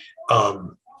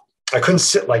 I couldn't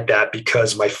sit like that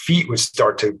because my feet would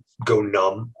start to go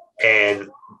numb, and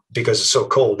because it's so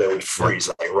cold, they would freeze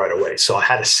like right away. So I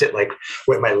had to sit like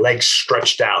with my legs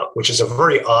stretched out, which is a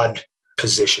very odd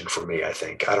position for me. I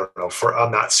think, I don't know,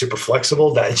 I'm not super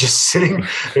flexible, that just sitting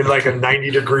in like a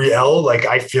 90-degree L, like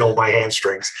I feel my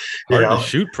hamstrings, hard to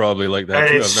shoot probably like that. And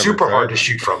too. it's super hard to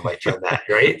shoot from like doing that.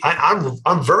 Right.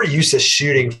 I'm very used to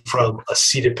shooting from a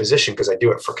seated position because I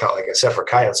do it for, like I said, for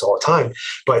coyotes all the time,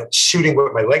 but shooting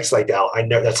with my legs like that, I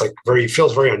know that's like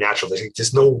feels very unnatural. There's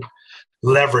just no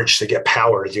leverage to get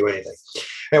power to do anything.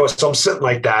 Anyway, so I'm sitting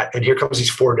like that, and here comes these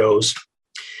 4 does.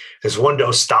 This one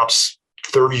doe stops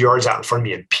 30 yards out in front of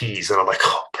me and pees, and I'm like,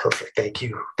 oh, perfect. Thank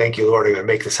you, Lord. I'm going to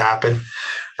make this happen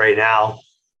right now.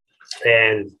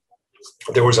 And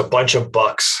there was a bunch of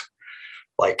bucks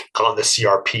like on the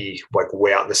CRP, like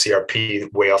way out in the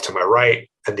CRP, way off to my right.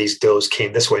 And these does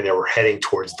came this way, and they were heading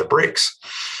towards the breaks.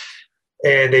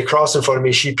 And they crossed in front of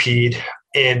me. She peed.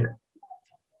 And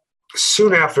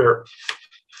soon after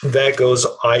that goes,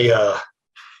 I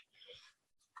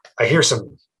hear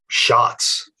some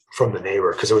shots from the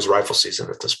neighbor because it was rifle season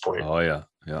at this point. Oh, yeah.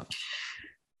 Yeah.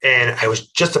 And I was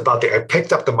just about to, I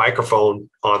picked up the microphone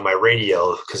on my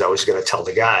radio because I was going to tell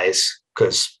the guys,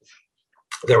 because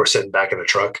they were sitting back in the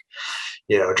truck,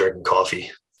 drinking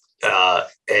coffee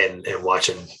and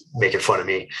watching, making fun of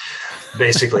me,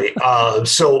 basically.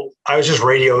 So I was just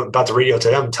about to radio to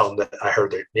them, tell them that I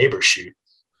heard their neighbors shoot.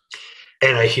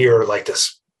 And I hear like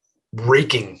this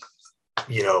raking,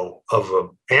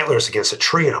 of antlers against a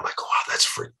tree. And I'm like, wow, that's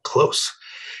freaking close.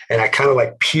 And I kind of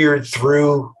like peered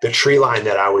through the tree line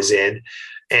that I was in,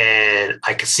 and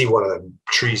I could see one of the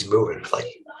trees moving like,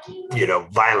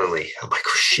 violently. I'm like,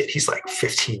 oh, shit, he's like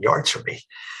 15 yards from me.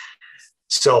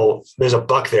 So there's a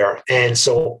buck there. And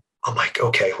so I'm like,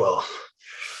 okay, well,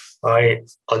 I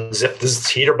unzipped this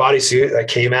heater bodysuit that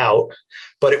came out,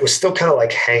 but it was still kind of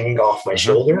like hanging off my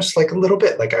shoulders, like a little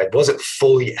bit. Like I wasn't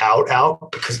fully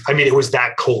out because it was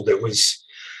that cold. It was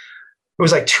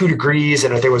like 2 degrees,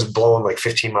 and I think it was blowing like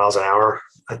 15 miles an hour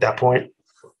at that point.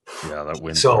 Yeah, that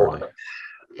wind. So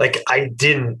like I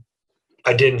didn't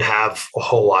have a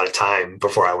whole lot of time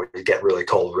before I would get really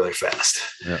cold really fast.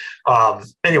 Yeah.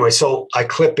 Anyway, so I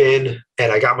clip in,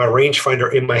 and I got my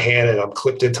rangefinder in my hand, and I'm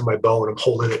clipped into my bow, and I'm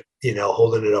holding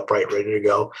it upright, ready to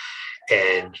go.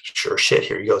 And sure shit,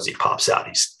 here he goes. He pops out.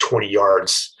 He's 20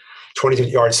 yards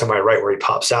to my right where he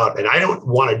pops out. And I don't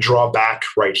want to draw back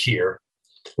right here.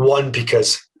 One,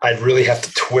 because I'd really have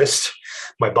to twist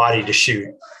my body to shoot.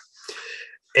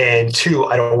 And 2,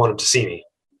 I don't want him to see me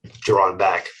drawing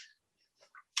back.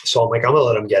 So I'm like, I'm going to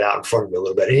let him get out in front of me a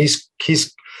little bit. And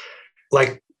he's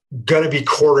like going to be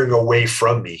quartering away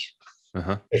from me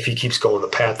if he keeps going the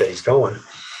path that he's going.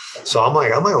 So I'm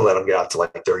like, I'm going to let him get out to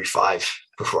like 35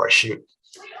 before I shoot.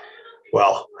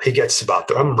 Well, he gets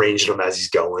I'm ranging him as he's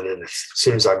going. And as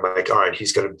soon as I'm like, all right,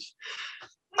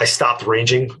 I stopped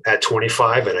ranging at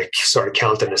 25, and I started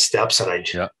counting the steps, and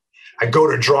I go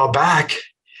to draw back.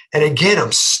 And again,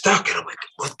 I'm stuck, and I'm like,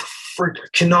 what the frick? I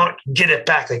cannot get it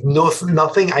back. Like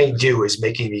nothing I do is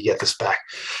making me get this back.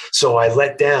 So I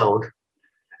let down,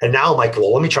 and now I'm like,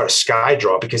 well, let me try to sky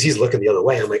draw because he's looking the other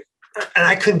way. I'm like, and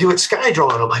I couldn't do it sky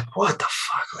drawing. I'm like, what the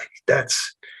fuck? Like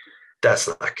that's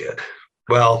not good.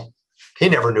 Well, he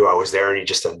never knew I was there, and he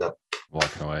just ended up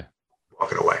walking away.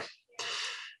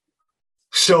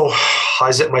 So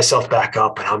I zip myself back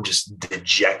up, and I'm just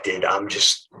dejected. I'm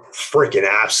just freaking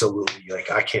absolutely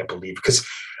like, I can't believe it. Because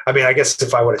I guess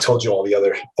if I would have told you all the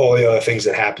other things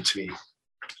that happened to me,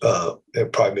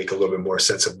 it'd probably make a little bit more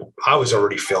sense. I was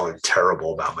already feeling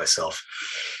terrible about myself.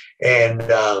 And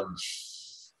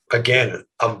again,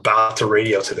 I'm about to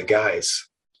radio to the guys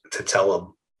to tell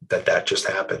them that just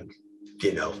happened,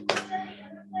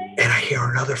 and I hear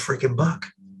another freaking buck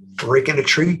breaking a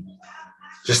tree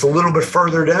just a little bit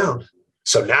further down.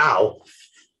 So now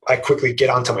I quickly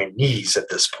get onto my knees at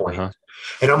this point.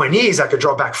 And on my knees, I could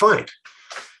draw back fine.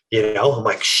 I'm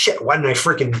like, shit, why didn't I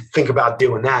freaking think about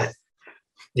doing that?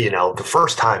 The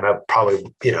first time I probably,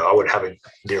 I would have it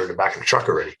near the back of the truck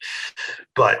already.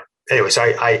 But anyways,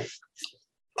 I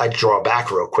draw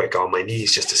back real quick on my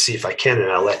knees just to see if I can.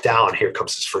 And I let down. Here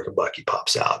comes this freaking buck. He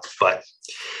pops out. But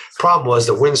problem was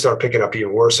the wind started picking up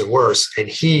even worse and worse. And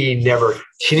he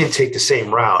didn't take the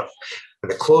same route.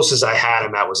 And the closest I had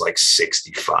him at was like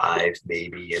 65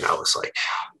 maybe. And I was like,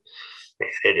 man,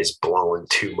 it is blowing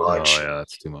too much. Oh yeah,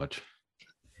 that's too much.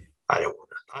 I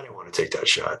didn't want to take that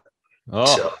shot. Oh.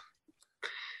 So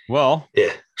Well,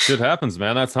 Yeah. shit happens,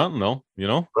 man. That's hunting, though. You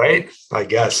know, Right? I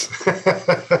guess.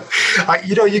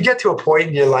 You get to a point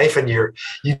in your life and you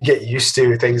get used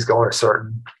to things going a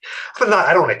certain. But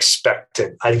I don't expect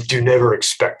it. I do never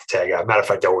expect to tag out. Matter of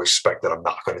fact, I always expect that I'm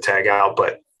not going to tag out.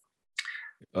 But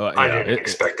I didn't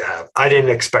expect to have. I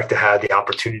didn't expect to have the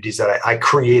opportunities that I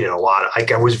created a lot. I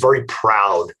was very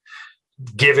proud,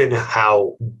 given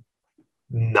how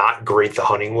not great the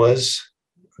hunting was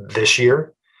this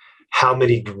year, how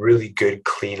many really good,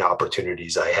 clean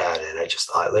opportunities I had. And I just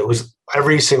thought it was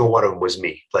every single one of them was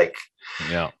me. Like,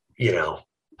 yeah. Yeah.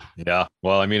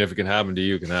 Well, I mean, if it can happen to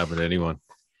you, it can happen to anyone.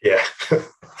 Yeah.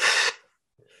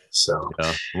 So,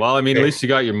 yeah. Well, I mean, at least you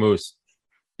got your moose.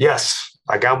 Yes,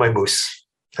 I got my moose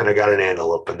and I got an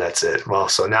antelope, and that's it. Well,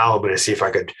 so now I'm going to see if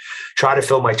I could try to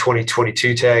fill my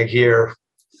 2022 tag here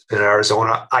in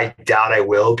Arizona. I doubt I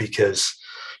will because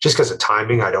of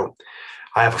timing.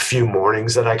 I have a few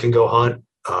mornings that I can go hunt,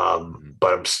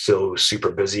 but I'm still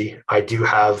super busy. I do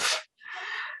have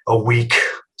a week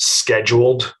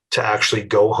scheduled to actually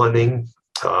go hunting,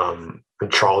 and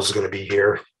Charles is going to be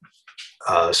here.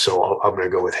 So I'm going to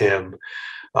go with him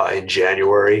in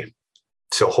January.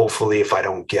 So hopefully if I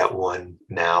don't get one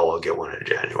now, I'll get one in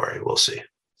January. We'll see.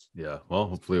 Yeah. Well,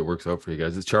 hopefully it works out for you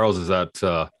guys. Charles, is that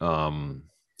from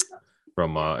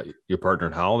your partner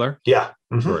in Howell there? Yeah.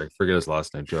 Mm-hmm. Sorry, forget his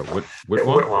last name.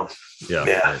 Whitwam? Yeah.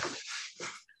 Right.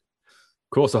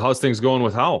 Cool. So how's things going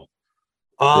with Howell?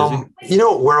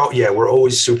 We're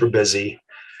always super busy.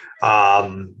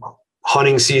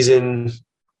 Hunting season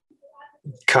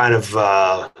kind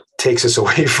of takes us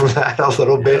away from that a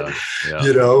little bit,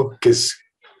 because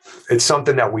it's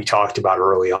something that we talked about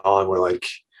early on. We're like,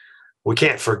 we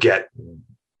can't forget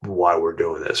why we're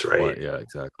doing this, right? Well, yeah,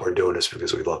 exactly. We're doing this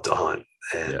because we love to hunt.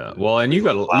 And yeah. Well, and you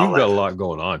got a lot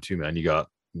going on too, man. You got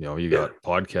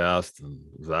podcasts and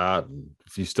that, and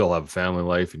if you still have a family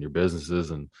life and your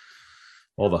businesses and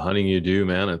all the hunting you do,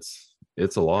 man,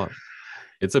 it's a lot.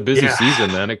 It's a busy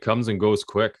season, man. It comes and goes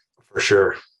quick. For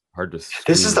sure. Hard to.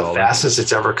 This is the fastest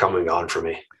it's ever come and gone for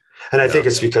me. And I think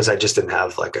it's because I just didn't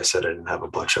have, like I said, I didn't have a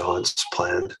bunch of hunts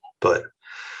planned. But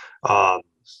I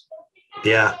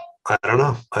don't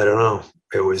know.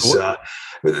 It was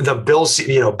the bill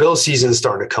season is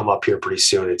starting to come up here pretty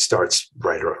soon. It starts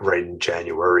right in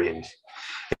January and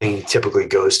it typically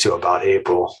goes to about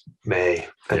April, May,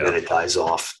 and then it dies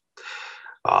off.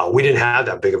 We didn't have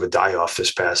that big of a die off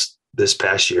this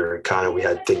past year. And kind of we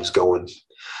had things going.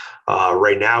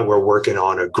 Right now we're working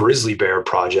on a grizzly bear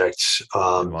project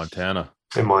in Montana.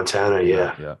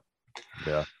 Yeah.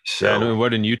 So, and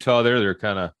what in Utah they're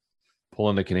kind of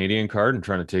pulling the Canadian card and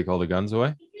trying to take all the guns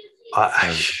away.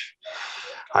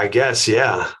 I guess,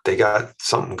 they got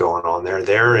something going on there.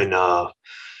 They're in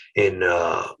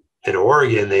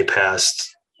Oregon. They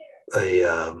passed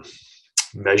a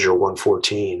Measure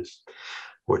 114,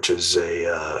 which is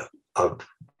a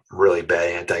really bad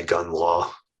anti-gun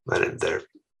law, and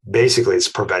it's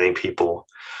preventing people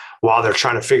while they're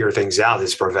trying to figure things out.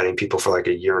 It's preventing people for like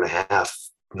a year and a half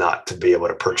not to be able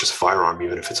to purchase a firearm,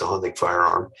 even if it's a hunting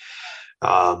firearm.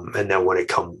 And then when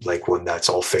that's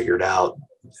all figured out,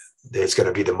 it's going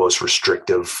to be the most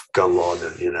restrictive gun law in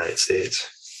the United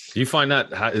States. Do you find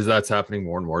that's happening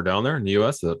more and more down there in the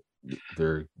U.S. that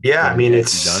they're? Yeah, I mean,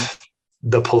 it's done?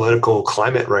 The political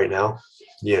climate right now.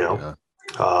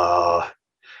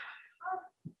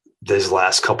 These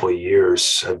last couple of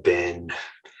years have been.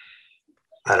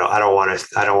 I don't want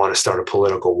to start a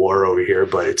political war over here,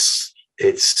 but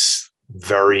it's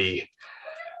very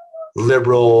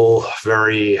liberal,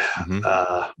 very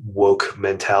woke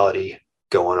mentality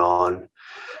going on.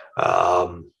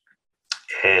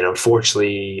 And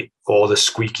unfortunately, all the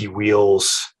squeaky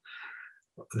wheels,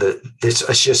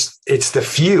 it's the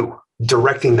few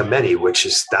directing the many, which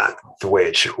is not the way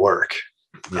it should work.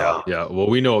 Yeah. Well,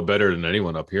 we know it better than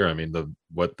anyone up here. I mean,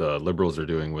 what the liberals are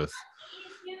doing with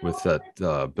that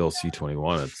Bill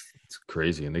C-21, it's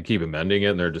crazy, and they keep amending it,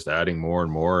 and they're just adding more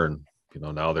and more, and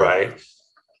now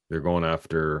they're going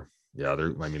after. Yeah,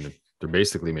 they're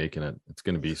basically making it. It's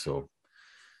going to be so.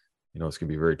 It's going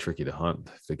to be very tricky to hunt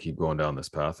if they keep going down this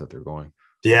path that they're going.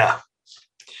 Yeah.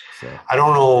 So I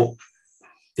don't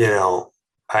know.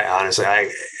 I honestly,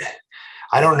 I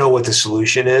don't know what the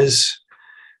solution is,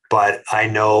 but I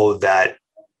know that,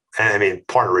 and I mean,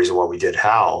 part of the reason why we did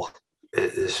Howell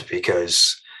is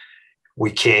because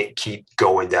we can't keep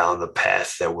going down the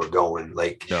path that we're going.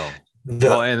 Like, no.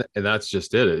 And that's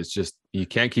just it. It's just, you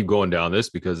can't keep going down this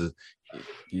because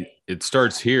it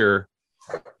starts here.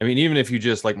 I mean, even if you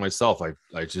just, like myself,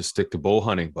 I just stick to bow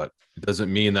hunting, but it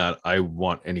doesn't mean that I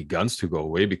want any guns to go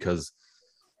away, because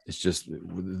it's just,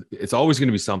 it's always going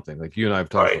to be something. Like you and I have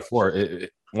talked before.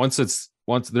 Once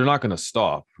they're not going to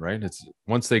stop, right? It's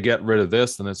once they get rid of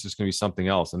this, then it's just going to be something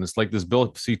else. And it's like this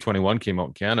bill C-21 came out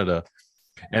in Canada,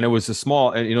 and it was a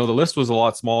small, and the list was a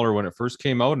lot smaller when it first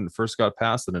came out and it first got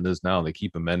passed than it is now. They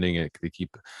keep amending it. They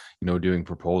keep, doing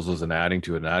proposals and adding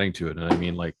to it. And I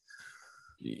mean, like,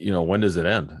 when does it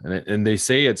end? And they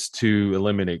say it's to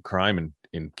eliminate crime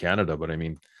in Canada, but I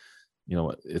mean,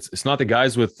 it's not the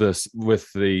guys with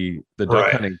the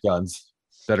duck hunting guns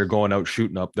that are going out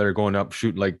shooting up,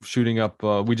 shooting up.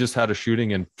 We just had a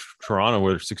shooting in Toronto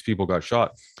where 6 people got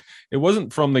shot. It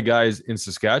wasn't from the guys in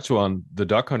Saskatchewan, the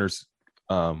duck hunters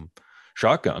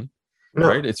shotgun,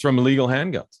 right? It's from illegal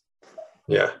handguns.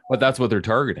 Yeah. But that's what they're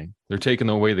targeting. They're taking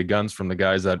away the guns from the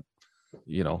guys that,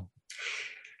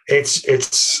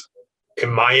 It's in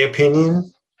my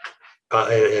opinion,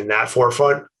 in that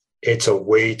forefront, it's a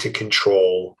way to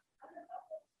control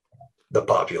the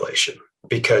population,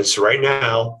 because right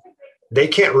now they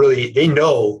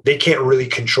know they can't really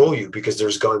control you because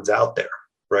there's guns out there.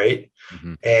 Right.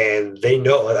 Mm-hmm. And they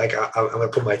know, like, I'm going to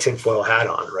put my tinfoil hat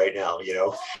on right now,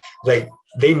 like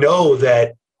they know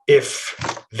that if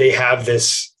they have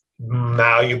this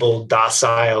malleable,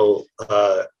 docile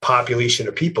population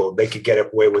of people, they could get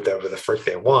away with whatever the frick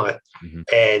they want. Mm-hmm.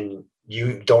 And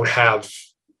you don't have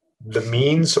the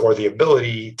means or the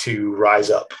ability to rise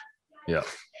up. Yeah.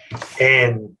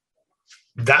 And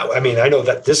that, I mean, I know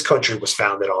that this country was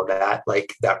founded on that,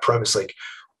 like that premise, like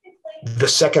the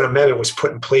Second Amendment was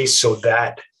put in place so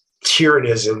that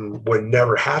tyrannism would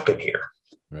never happen here.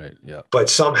 Right. Yeah. But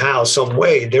somehow, some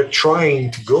way, they're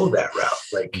trying to go that route.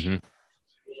 Like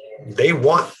they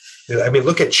want, I mean,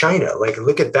 look at China, like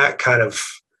look at that kind of,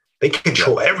 they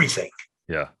control everything.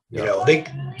 Yeah.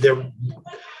 The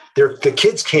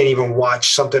kids can't even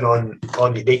watch something on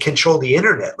they control the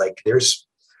internet. Like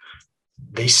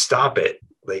they stop it.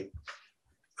 Like,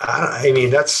 I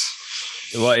mean,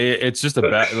 it's just a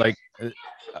bad, like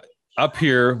up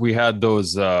here we had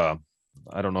those, I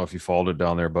don't know if you followed it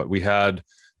down there, but we had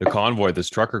the convoy, this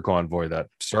trucker convoy that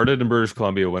started in British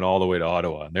Columbia, went all the way to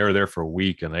Ottawa, and they were there for a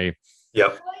week. And they,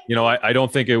 I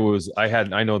don't think it was,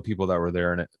 I know people that were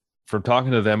there, and from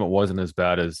talking to them, it wasn't as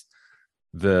bad as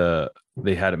they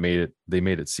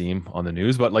made it seem on the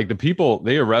news. But like the people,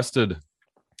 they arrested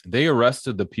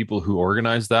the people who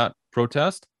organized that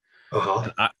protest.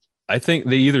 I think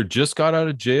they either just got out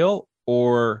of jail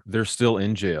or they're still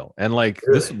in jail. And like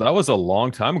that was a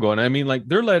long time ago. And I mean, like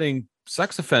they're letting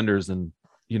sex offenders and,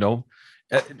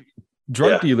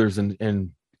 drug dealers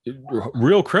and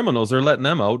real criminals, they're letting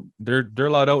them out. They're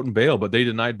allowed out in bail, but they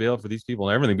denied bail for these people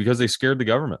and everything because they scared the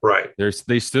government. Right.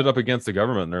 They stood up against the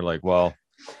government, and they're like, well,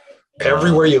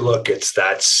 everywhere you look, it's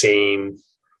that same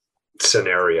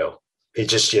scenario. It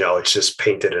just, it's just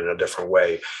painted in a different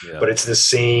way, but it's the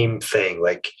same thing.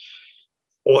 Like,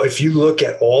 well, if you look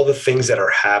at all the things that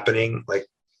are happening, like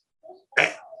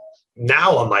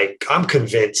now I'm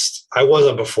convinced, I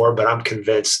wasn't before, but I'm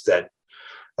convinced that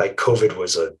like COVID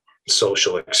was a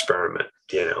social experiment,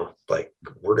 like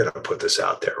we're going to put this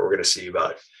out there. We're going to see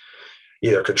about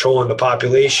either controlling the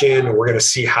population, or we're going to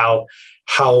see how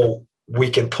we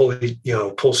can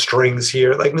pull strings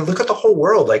here. Like, I mean, look at the whole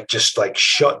world, like just like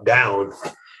shut down,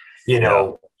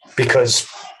 because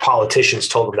politicians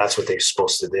told them that's what they're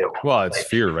supposed to do. Well, it's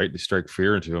fear, right? They strike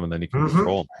fear into them, and then you can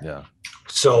control them. Yeah.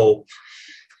 So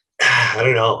I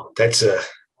don't know. That's a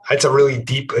really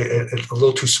deep, a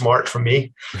little too smart for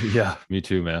me. Yeah, me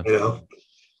too, man.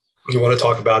 You want to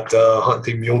talk about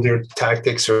hunting mule deer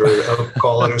tactics or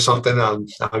call it or something? I'm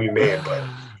your man, but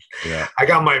yeah, I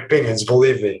got my opinions.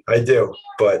 Believe me, I do.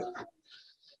 But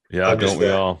yeah, don't we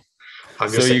all?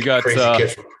 I'm just so you got crazy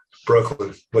kid from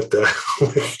Brooklyn with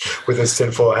with his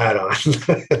tinfoil hat on.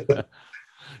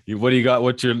 What do you got?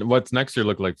 What's next year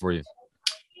look like for you?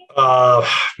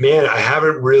 Man, I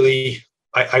haven't really.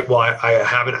 I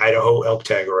have an Idaho elk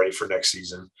tag already for next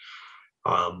season.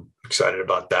 Excited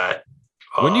about that.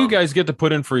 When do you guys get to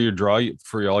put in for your draw,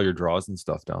 for all your draws and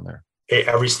stuff down there?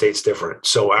 Every state's different.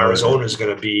 So Arizona is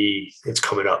going to be, it's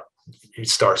coming up. It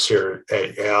starts here.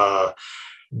 The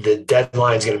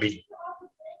deadline is going to be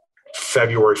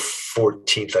February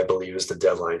 14th, I believe, is the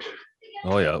deadline.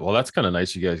 Oh yeah. Well, that's kind of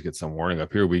nice. You guys get some warning.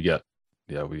 Up here we get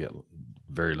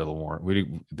very little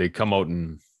warning. They come out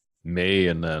in May,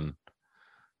 and then,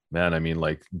 man, I mean,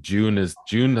 like June. I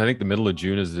think the middle of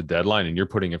June is the deadline, and you're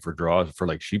putting it for draws, for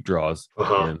like sheep draws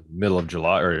in middle of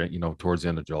July, or towards the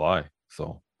end of July.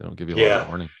 So they don't give you a lot of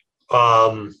warning.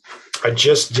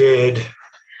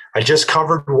 I just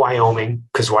covered Wyoming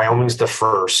because Wyoming's the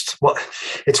first. Well,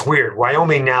 it's weird.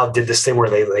 Wyoming now did this thing where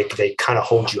they kind of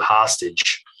hold you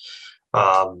hostage.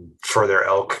 for their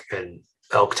elk and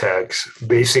elk tags.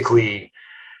 Basically,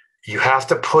 you have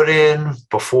to put in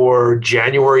before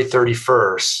January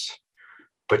 31st,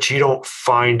 but you don't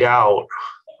find out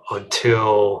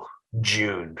until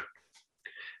June.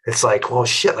 It's like, well,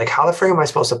 shit, like how the frick am I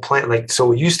supposed to plan? Like,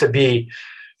 so it used to be,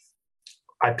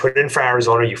 I put in for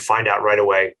Arizona, you find out right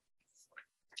away,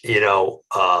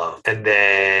 and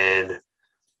then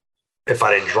if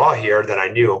I didn't draw here, then I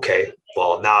knew, okay,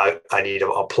 well, now I need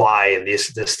to apply in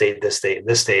this state, this state, and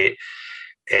this state.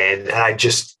 And I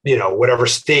just, whatever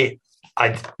state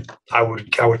I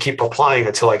would keep applying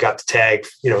until I got the tag.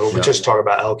 We're just talking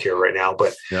about elk here right now,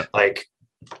 but like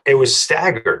it was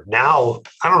staggered. Now,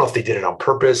 I don't know if they did it on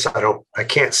purpose. I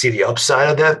can't see the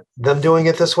upside of them doing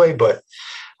it this way, but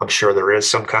I'm sure there is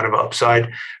some kind of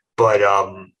upside, but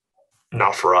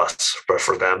not for us, but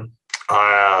for them.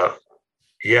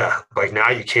 Like now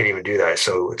you can't even do that.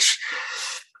 So it's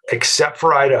except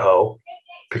for Idaho,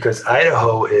 because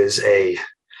Idaho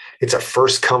it's a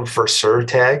first come, first serve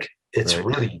tag. It's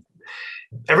really,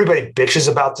 everybody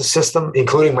bitches about the system,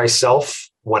 including myself,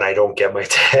 when I don't get my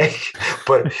tag.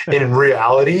 But in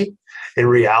reality,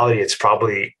 it's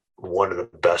probably one of the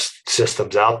best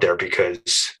systems out there,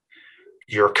 because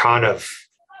you're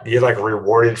like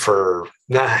rewarded for,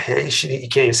 you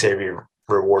can't even say you're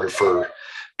rewarded for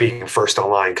being first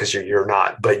online, because you're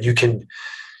not, but you can,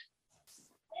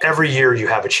 every year you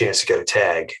have a chance to get a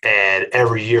tag, and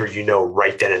every year,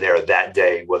 right then and there that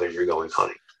day, whether you're going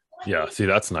hunting. Yeah. See,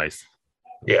 that's nice.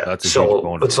 Yeah. That's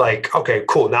so it's like, okay,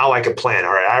 cool. Now I can plan.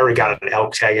 All right. I already got an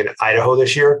elk tag in Idaho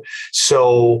this year.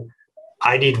 So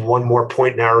I need one more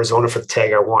point in Arizona for the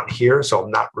tag I want here. So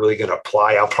I'm not really going to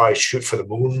apply. I'll probably shoot for the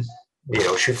moon,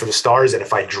 shoot for the stars. And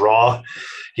if I draw,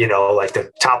 like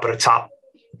the top of the top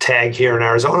tag here in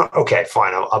Arizona, okay,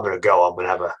 fine. I'm going to go. I'm going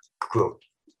to have a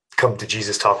come to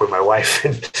Jesus talk with my wife,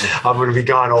 and I'm going to be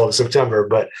gone all of September.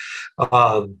 But,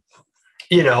 but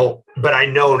I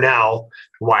know now,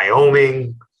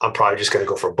 Wyoming, I'm probably just going to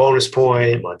go for a bonus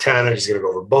point. Montana, just going to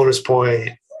go for a bonus point.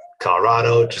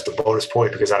 Colorado, just a bonus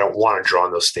point, because I don't want to draw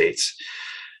in those states,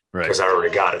 because I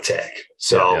already got a tag.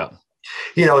 So,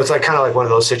 it's like kind of like one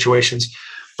of those situations.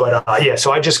 But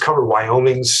so I just covered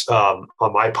Wyoming's on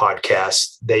my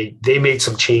podcast. They made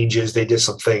some changes. They did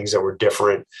some things that were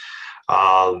different.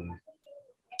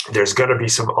 There's going to be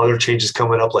some other changes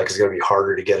coming up. Like it's going to be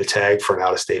harder to get a tag for an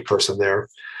out-of-state person there,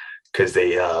 because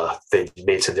they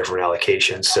made some different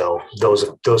allocations. So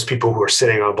those people who are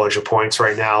sitting on a bunch of points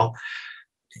right now,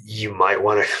 you might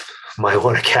want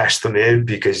to cash them in,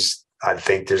 because I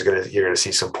think you're going to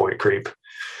see some point creep,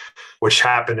 which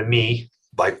happened to me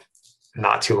like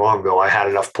not too long ago. I had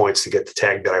enough points to get the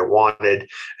tag that I wanted,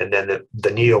 and then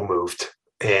the needle moved,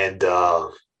 and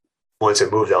once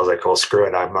it moved, I was like, "Oh, screw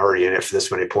it! I'm already in it for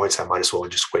this many points. I might as well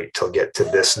just wait till get to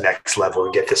this next level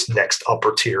and get this next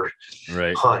upper tier."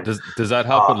 Right? Hunt. Does that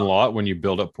happen a lot when you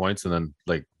build up points and then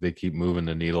like they keep moving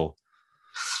the needle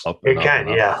up? It can,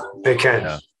 it can.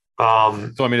 Yeah.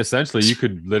 So I mean, essentially, you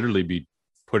could literally be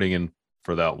putting in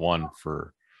for that one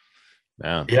for,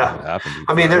 man. Yeah. It happened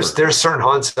I mean, there's certain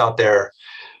hunts out there,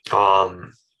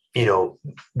 the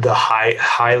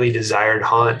highly desired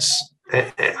hunts.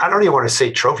 I don't even want to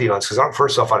say trophy hunts, because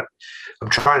first off, I'm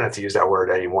trying not to use that word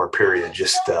anymore, period,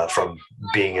 just from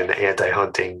being in the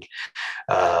anti-hunting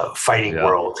fighting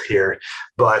world here.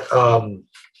 But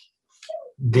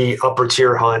the upper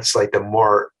tier hunts, like the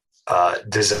more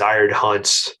desired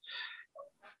hunts,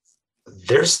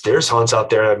 there's hunts out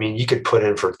there. I mean, you could put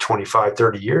in for 25,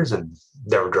 30 years and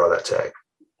never draw that tag.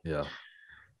 Yeah.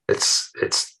 It's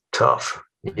tough,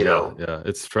 Yeah.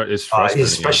 It's frustrating.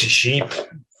 Especially sheep.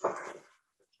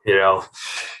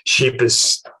 Sheep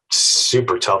is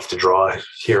super tough to draw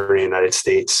here in the United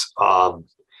States.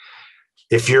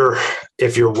 If you're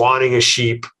wanting a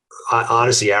sheep,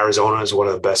 honestly, Arizona is one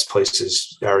of the best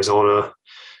places. Arizona,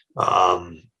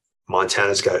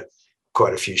 Montana's got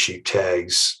quite a few sheep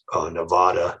tags.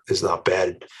 Nevada is not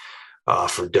bad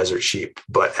for desert sheep,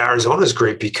 but Arizona is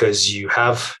great because you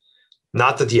have,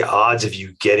 not that the odds of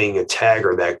you getting a tag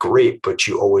are that great, but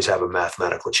you always have a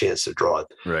mathematical chance to draw it,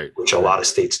 right? Which a lot of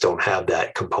states don't have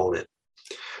that component.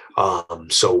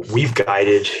 So we've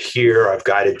guided here. I've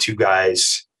guided two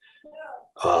guys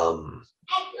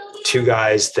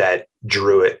that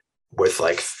drew it with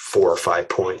like 4 or 5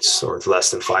 points, or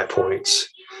less than 5 points,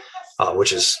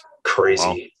 which is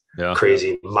crazy. Wow. Yeah.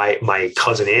 Crazy. My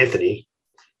cousin Anthony,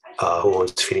 who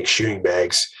owns Phoenix Shooting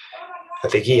Bags, I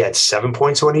think he had 7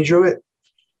 points when he drew it.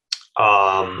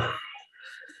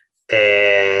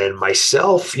 And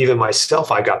even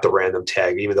myself, I got the random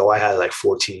tag, even though I had like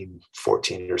 14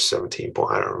 or 17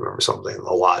 points. I don't remember, something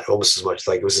a lot, almost as much.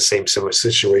 Like it was the same similar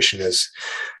situation as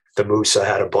the moose. I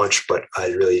had a bunch, but I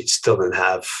really still didn't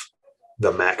have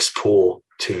the max pool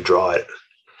to draw it.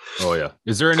 Oh yeah.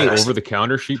 Is there any over the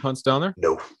counter sheep hunts down there?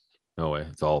 No. No way.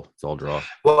 It's all draw.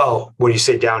 Well, when you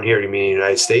say down here, you mean in the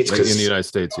United States? Like in the United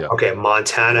States, yeah. Okay,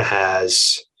 Montana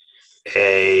has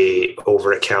a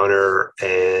over the counter,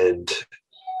 and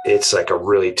it's like a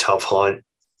really tough hunt.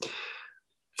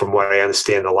 From what I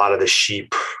understand, a lot of the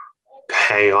sheep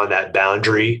hang on that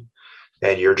boundary,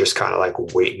 and you're just kind of like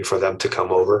waiting for them to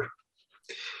come over.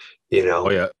 You know?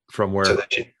 Oh yeah. From where?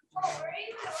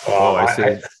 I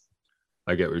see.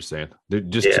 I get what you're saying.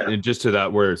 Just to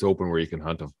that where it's open, where you can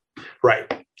hunt them.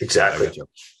 Right. Exactly.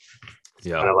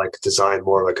 Yeah. Kind of like design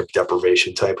more like a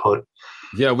deprivation type hunt.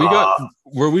 Yeah, we got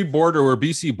where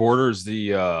BC borders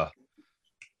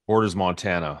borders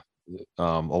Montana,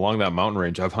 along that mountain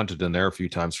range. I've hunted in there a few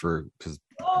times because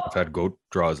I've had goat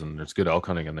draws and there's good elk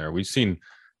hunting in there. We've seen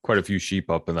quite a few sheep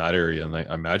up in that area, and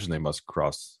I imagine they must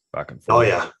cross back and forth. Oh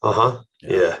yeah.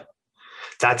 Yeah.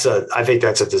 I think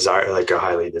that's a desire, like a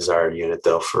highly desired unit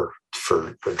though for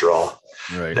a draw.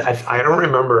 Right. I don't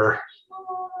remember.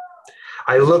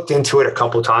 I looked into it a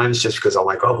couple of times just because I'm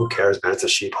like, oh, who cares, man? It's a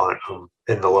sheep hunt. I'm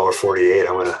in the lower 48.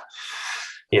 I'm going to,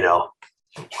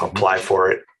 apply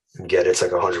for it and get it. It's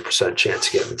like 100% chance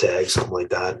to get the tag, something like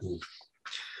that. And,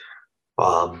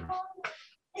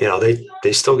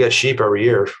 they still get sheep every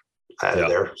year out of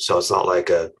there. So it's not like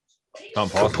a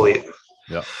complete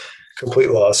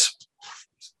loss.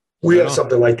 We have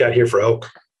something like that here for elk.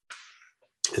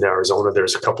 In Arizona,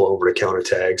 there's a couple over-the-counter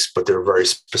tags, but they're very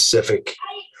specific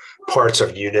parts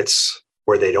of units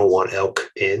where they don't want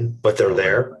elk in, but they're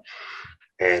there.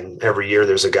 And every year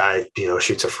there's a guy,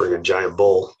 shoots a friggin' giant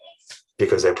bull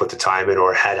because they put the time in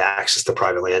or had access to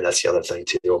private land. That's the other thing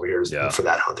too over here is for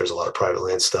that hunt. There's a lot of private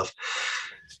land stuff,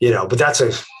 but that's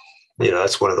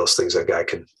that's one of those things that guy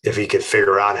can, if he can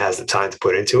figure out, has the time to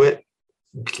put into it,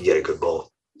 you can get a good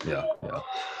bull. Yeah. Yeah.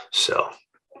 So.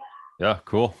 Yeah.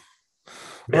 Cool.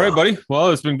 All right, buddy. Well,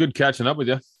 it's been good catching up with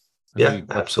you.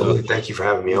 Absolutely. Thank you for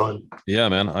having me on. Yeah,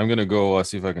 man. I'm going to go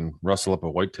see if I can rustle up a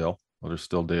whitetail while there's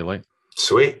still daylight.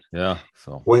 Sweet. Yeah.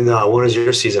 So when is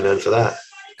your season end for that?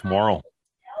 Tomorrow.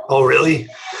 Oh, really?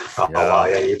 Oh, wow.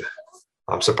 Yeah.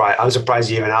 I'm surprised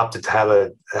you even opted to have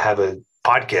a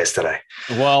podcast today.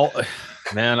 Well,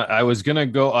 man, I was going to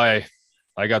go. I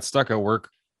got stuck at work.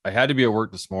 I had to be at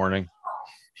work this morning.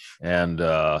 And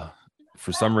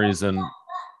for some reason,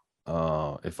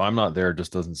 if I'm not there, it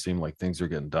just doesn't seem like things are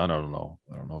getting done. I don't know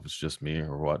if it's just me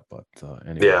or what, but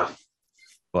anyway. Yeah.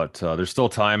 But there's still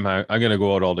time. I'm going to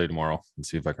go out all day tomorrow and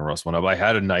see if I can rust one up. I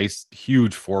had a nice,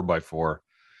 huge 4x4,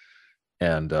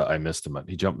 and I missed him.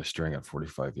 He jumped the string at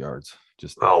 45 yards.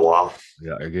 Oh, wow.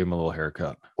 Yeah, I gave him a little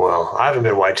haircut. Well, I haven't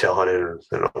been whitetail hunting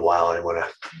in a while.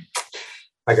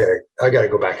 I gotta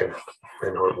go back and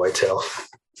hunt whitetail.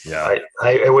 Yeah.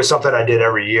 It was something I did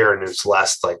every year, and it's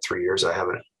last like 3 years I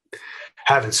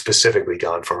haven't specifically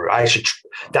gone for it.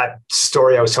 That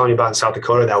story I was telling you about in South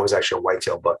Dakota, that was actually a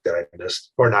whitetail buck that I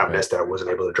missed, or not missed, that I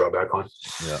wasn't able to draw back on.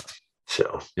 Yeah.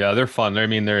 So yeah, they're fun. I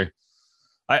mean,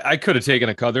 I could have taken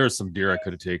a cut. There was some deer I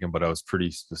could have taken, but I was pretty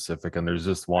specific. And there's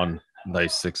just one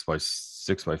nice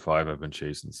 6x5 I've been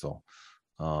chasing. So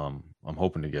I'm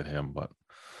hoping to get him. But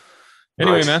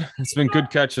anyway, nice. Man, it's been good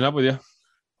catching up with you.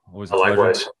 Always a pleasure.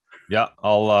 Likewise. Yeah,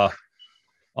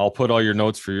 I'll put all your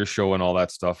notes for your show and all that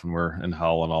stuff, and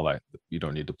Howl and all that. You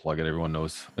don't need to plug it. Everyone who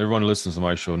listens to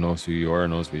my show knows who you are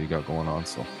and knows what you got going on.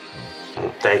 So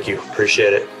thank you.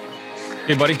 Appreciate it.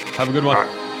 Hey, buddy. Have a good one. All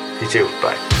right. You too.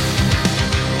 Bye.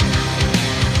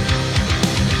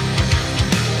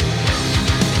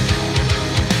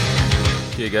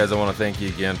 Okay, guys, I want to thank you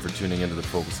again for tuning into the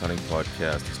Focus Hunting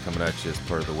Podcast. It's coming at you as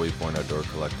part of the Waypoint Outdoor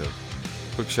Collective.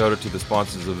 Quick shout out to the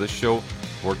sponsors of this show: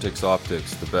 Vortex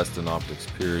Optics, the best in optics,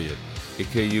 period.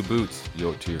 AKU Boots, you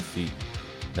owe it to your feet.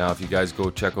 Now, if you guys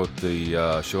go check out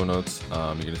the show notes, you're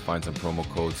going to find some promo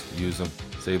codes. Use them,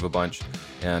 save a bunch.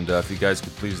 And if you guys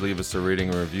could please leave us a rating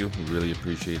and review, we really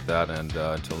appreciate that. And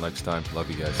until next time,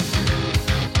 love you guys.